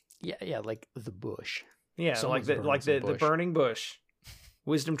 Yeah, like the bush. Yeah, Someone's the burning bush.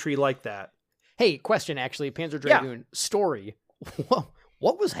 Wisdom Tree like that. Hey, question actually, Panzer Dragoon story.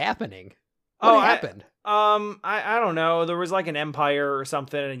 What was happening? What happened? I don't know. There was like an empire or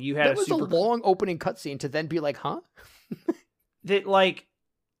something, and you had that was a long opening cutscene to then be like, huh? That, like,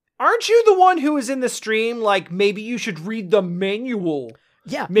 aren't you the one who was in the stream? Like, maybe you should read the manual.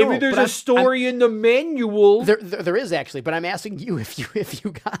 Yeah, maybe there's a story in the manual. There is actually, but I'm asking you if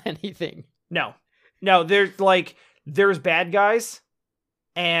you got anything. No. There's bad guys,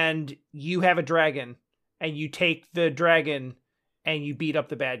 and you have a dragon, and you take the dragon, and you beat up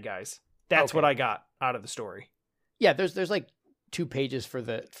the bad guys. That's what I got out of the story. Yeah, there's like 2 pages for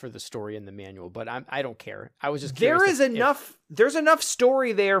the story in the manual, but I don't care. I was just curious. There's enough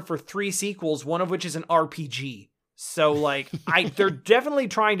story there for 3 sequels, one of which is an RPG. So like they're definitely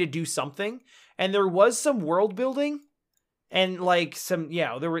trying to do something, and there was some world building, And like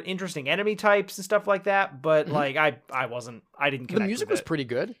there were interesting enemy types and stuff like that, but like I didn't connect. The music with was it. pretty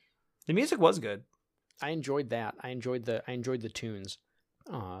good. The music was good. I enjoyed that. I enjoyed the tunes.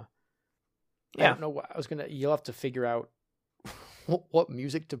 I Yeah. don't know what I was gonna. You'll have to figure out what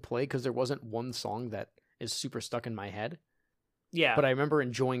music to play because there wasn't one song that is super stuck in my head. Yeah, But I remember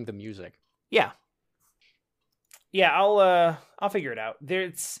enjoying the music. yeah. I'll figure it out.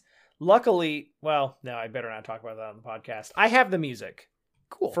 Luckily, well, no, I better not talk about that on the podcast. I have the music.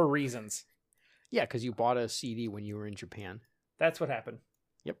 Cool. For reasons. Yeah, because you bought a CD when you were in Japan. That's what happened.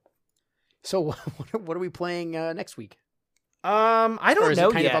 Yep. So what are we playing next week? I don't or is know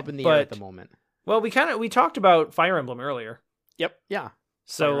it kind yet, of up in the air at the moment? Well, we talked about Fire Emblem earlier. Yep. Yeah.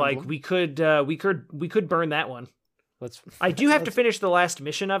 So Fire like Emblem. we could burn that one. Let's. I do have to finish the last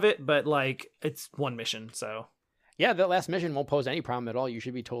mission of it, but like it's one mission, so Yeah, that last mission won't pose any problem at all. You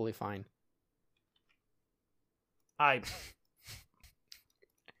should be totally fine.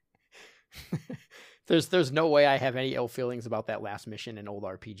 There's no way I have any ill feelings about that last mission in old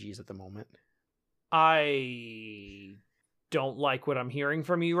RPGs at the moment. I don't like what I'm hearing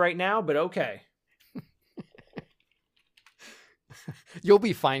from you right now, but okay. You'll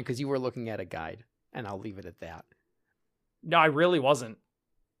be fine because you were looking at a guide, and I'll leave it at that. No, I really wasn't.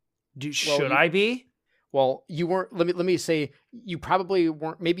 Should I be? Well, you weren't. Let me say you probably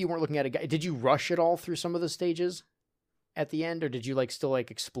weren't. Maybe you weren't looking at a guide. Did you rush at all through some of the stages at the end, or did you still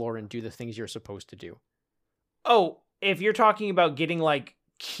explore and do the things you're supposed to do? Oh, if you're talking about getting like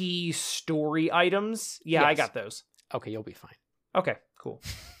key story items, yeah, Yes. I got those. Okay, you'll be fine. Okay, cool.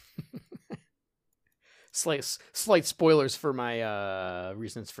 Slight spoilers for my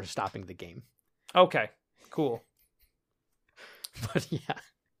reasons for stopping the game. Okay, cool. But yeah.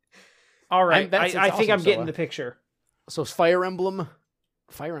 All right, I think awesome. I'm getting the picture. So it's Fire Emblem.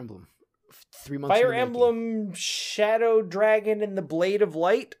 3 months. Fire in the making. Emblem Shadow Dragon and the Blade of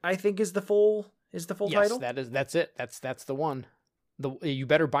Light, I think is the full title. Yes, that's it. That's the one. You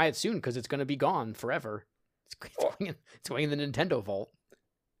better buy it soon because it's going to be gone forever. It's going in the Nintendo vault.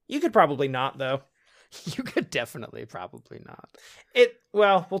 You could probably not though. You could definitely probably not.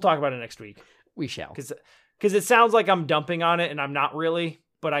 Well, we'll talk about it next week. We shall. Because it sounds like I'm dumping on it, and I'm not really,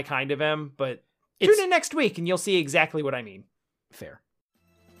 but I kind of am. But tune in next week, and you'll see exactly what I mean. Fair.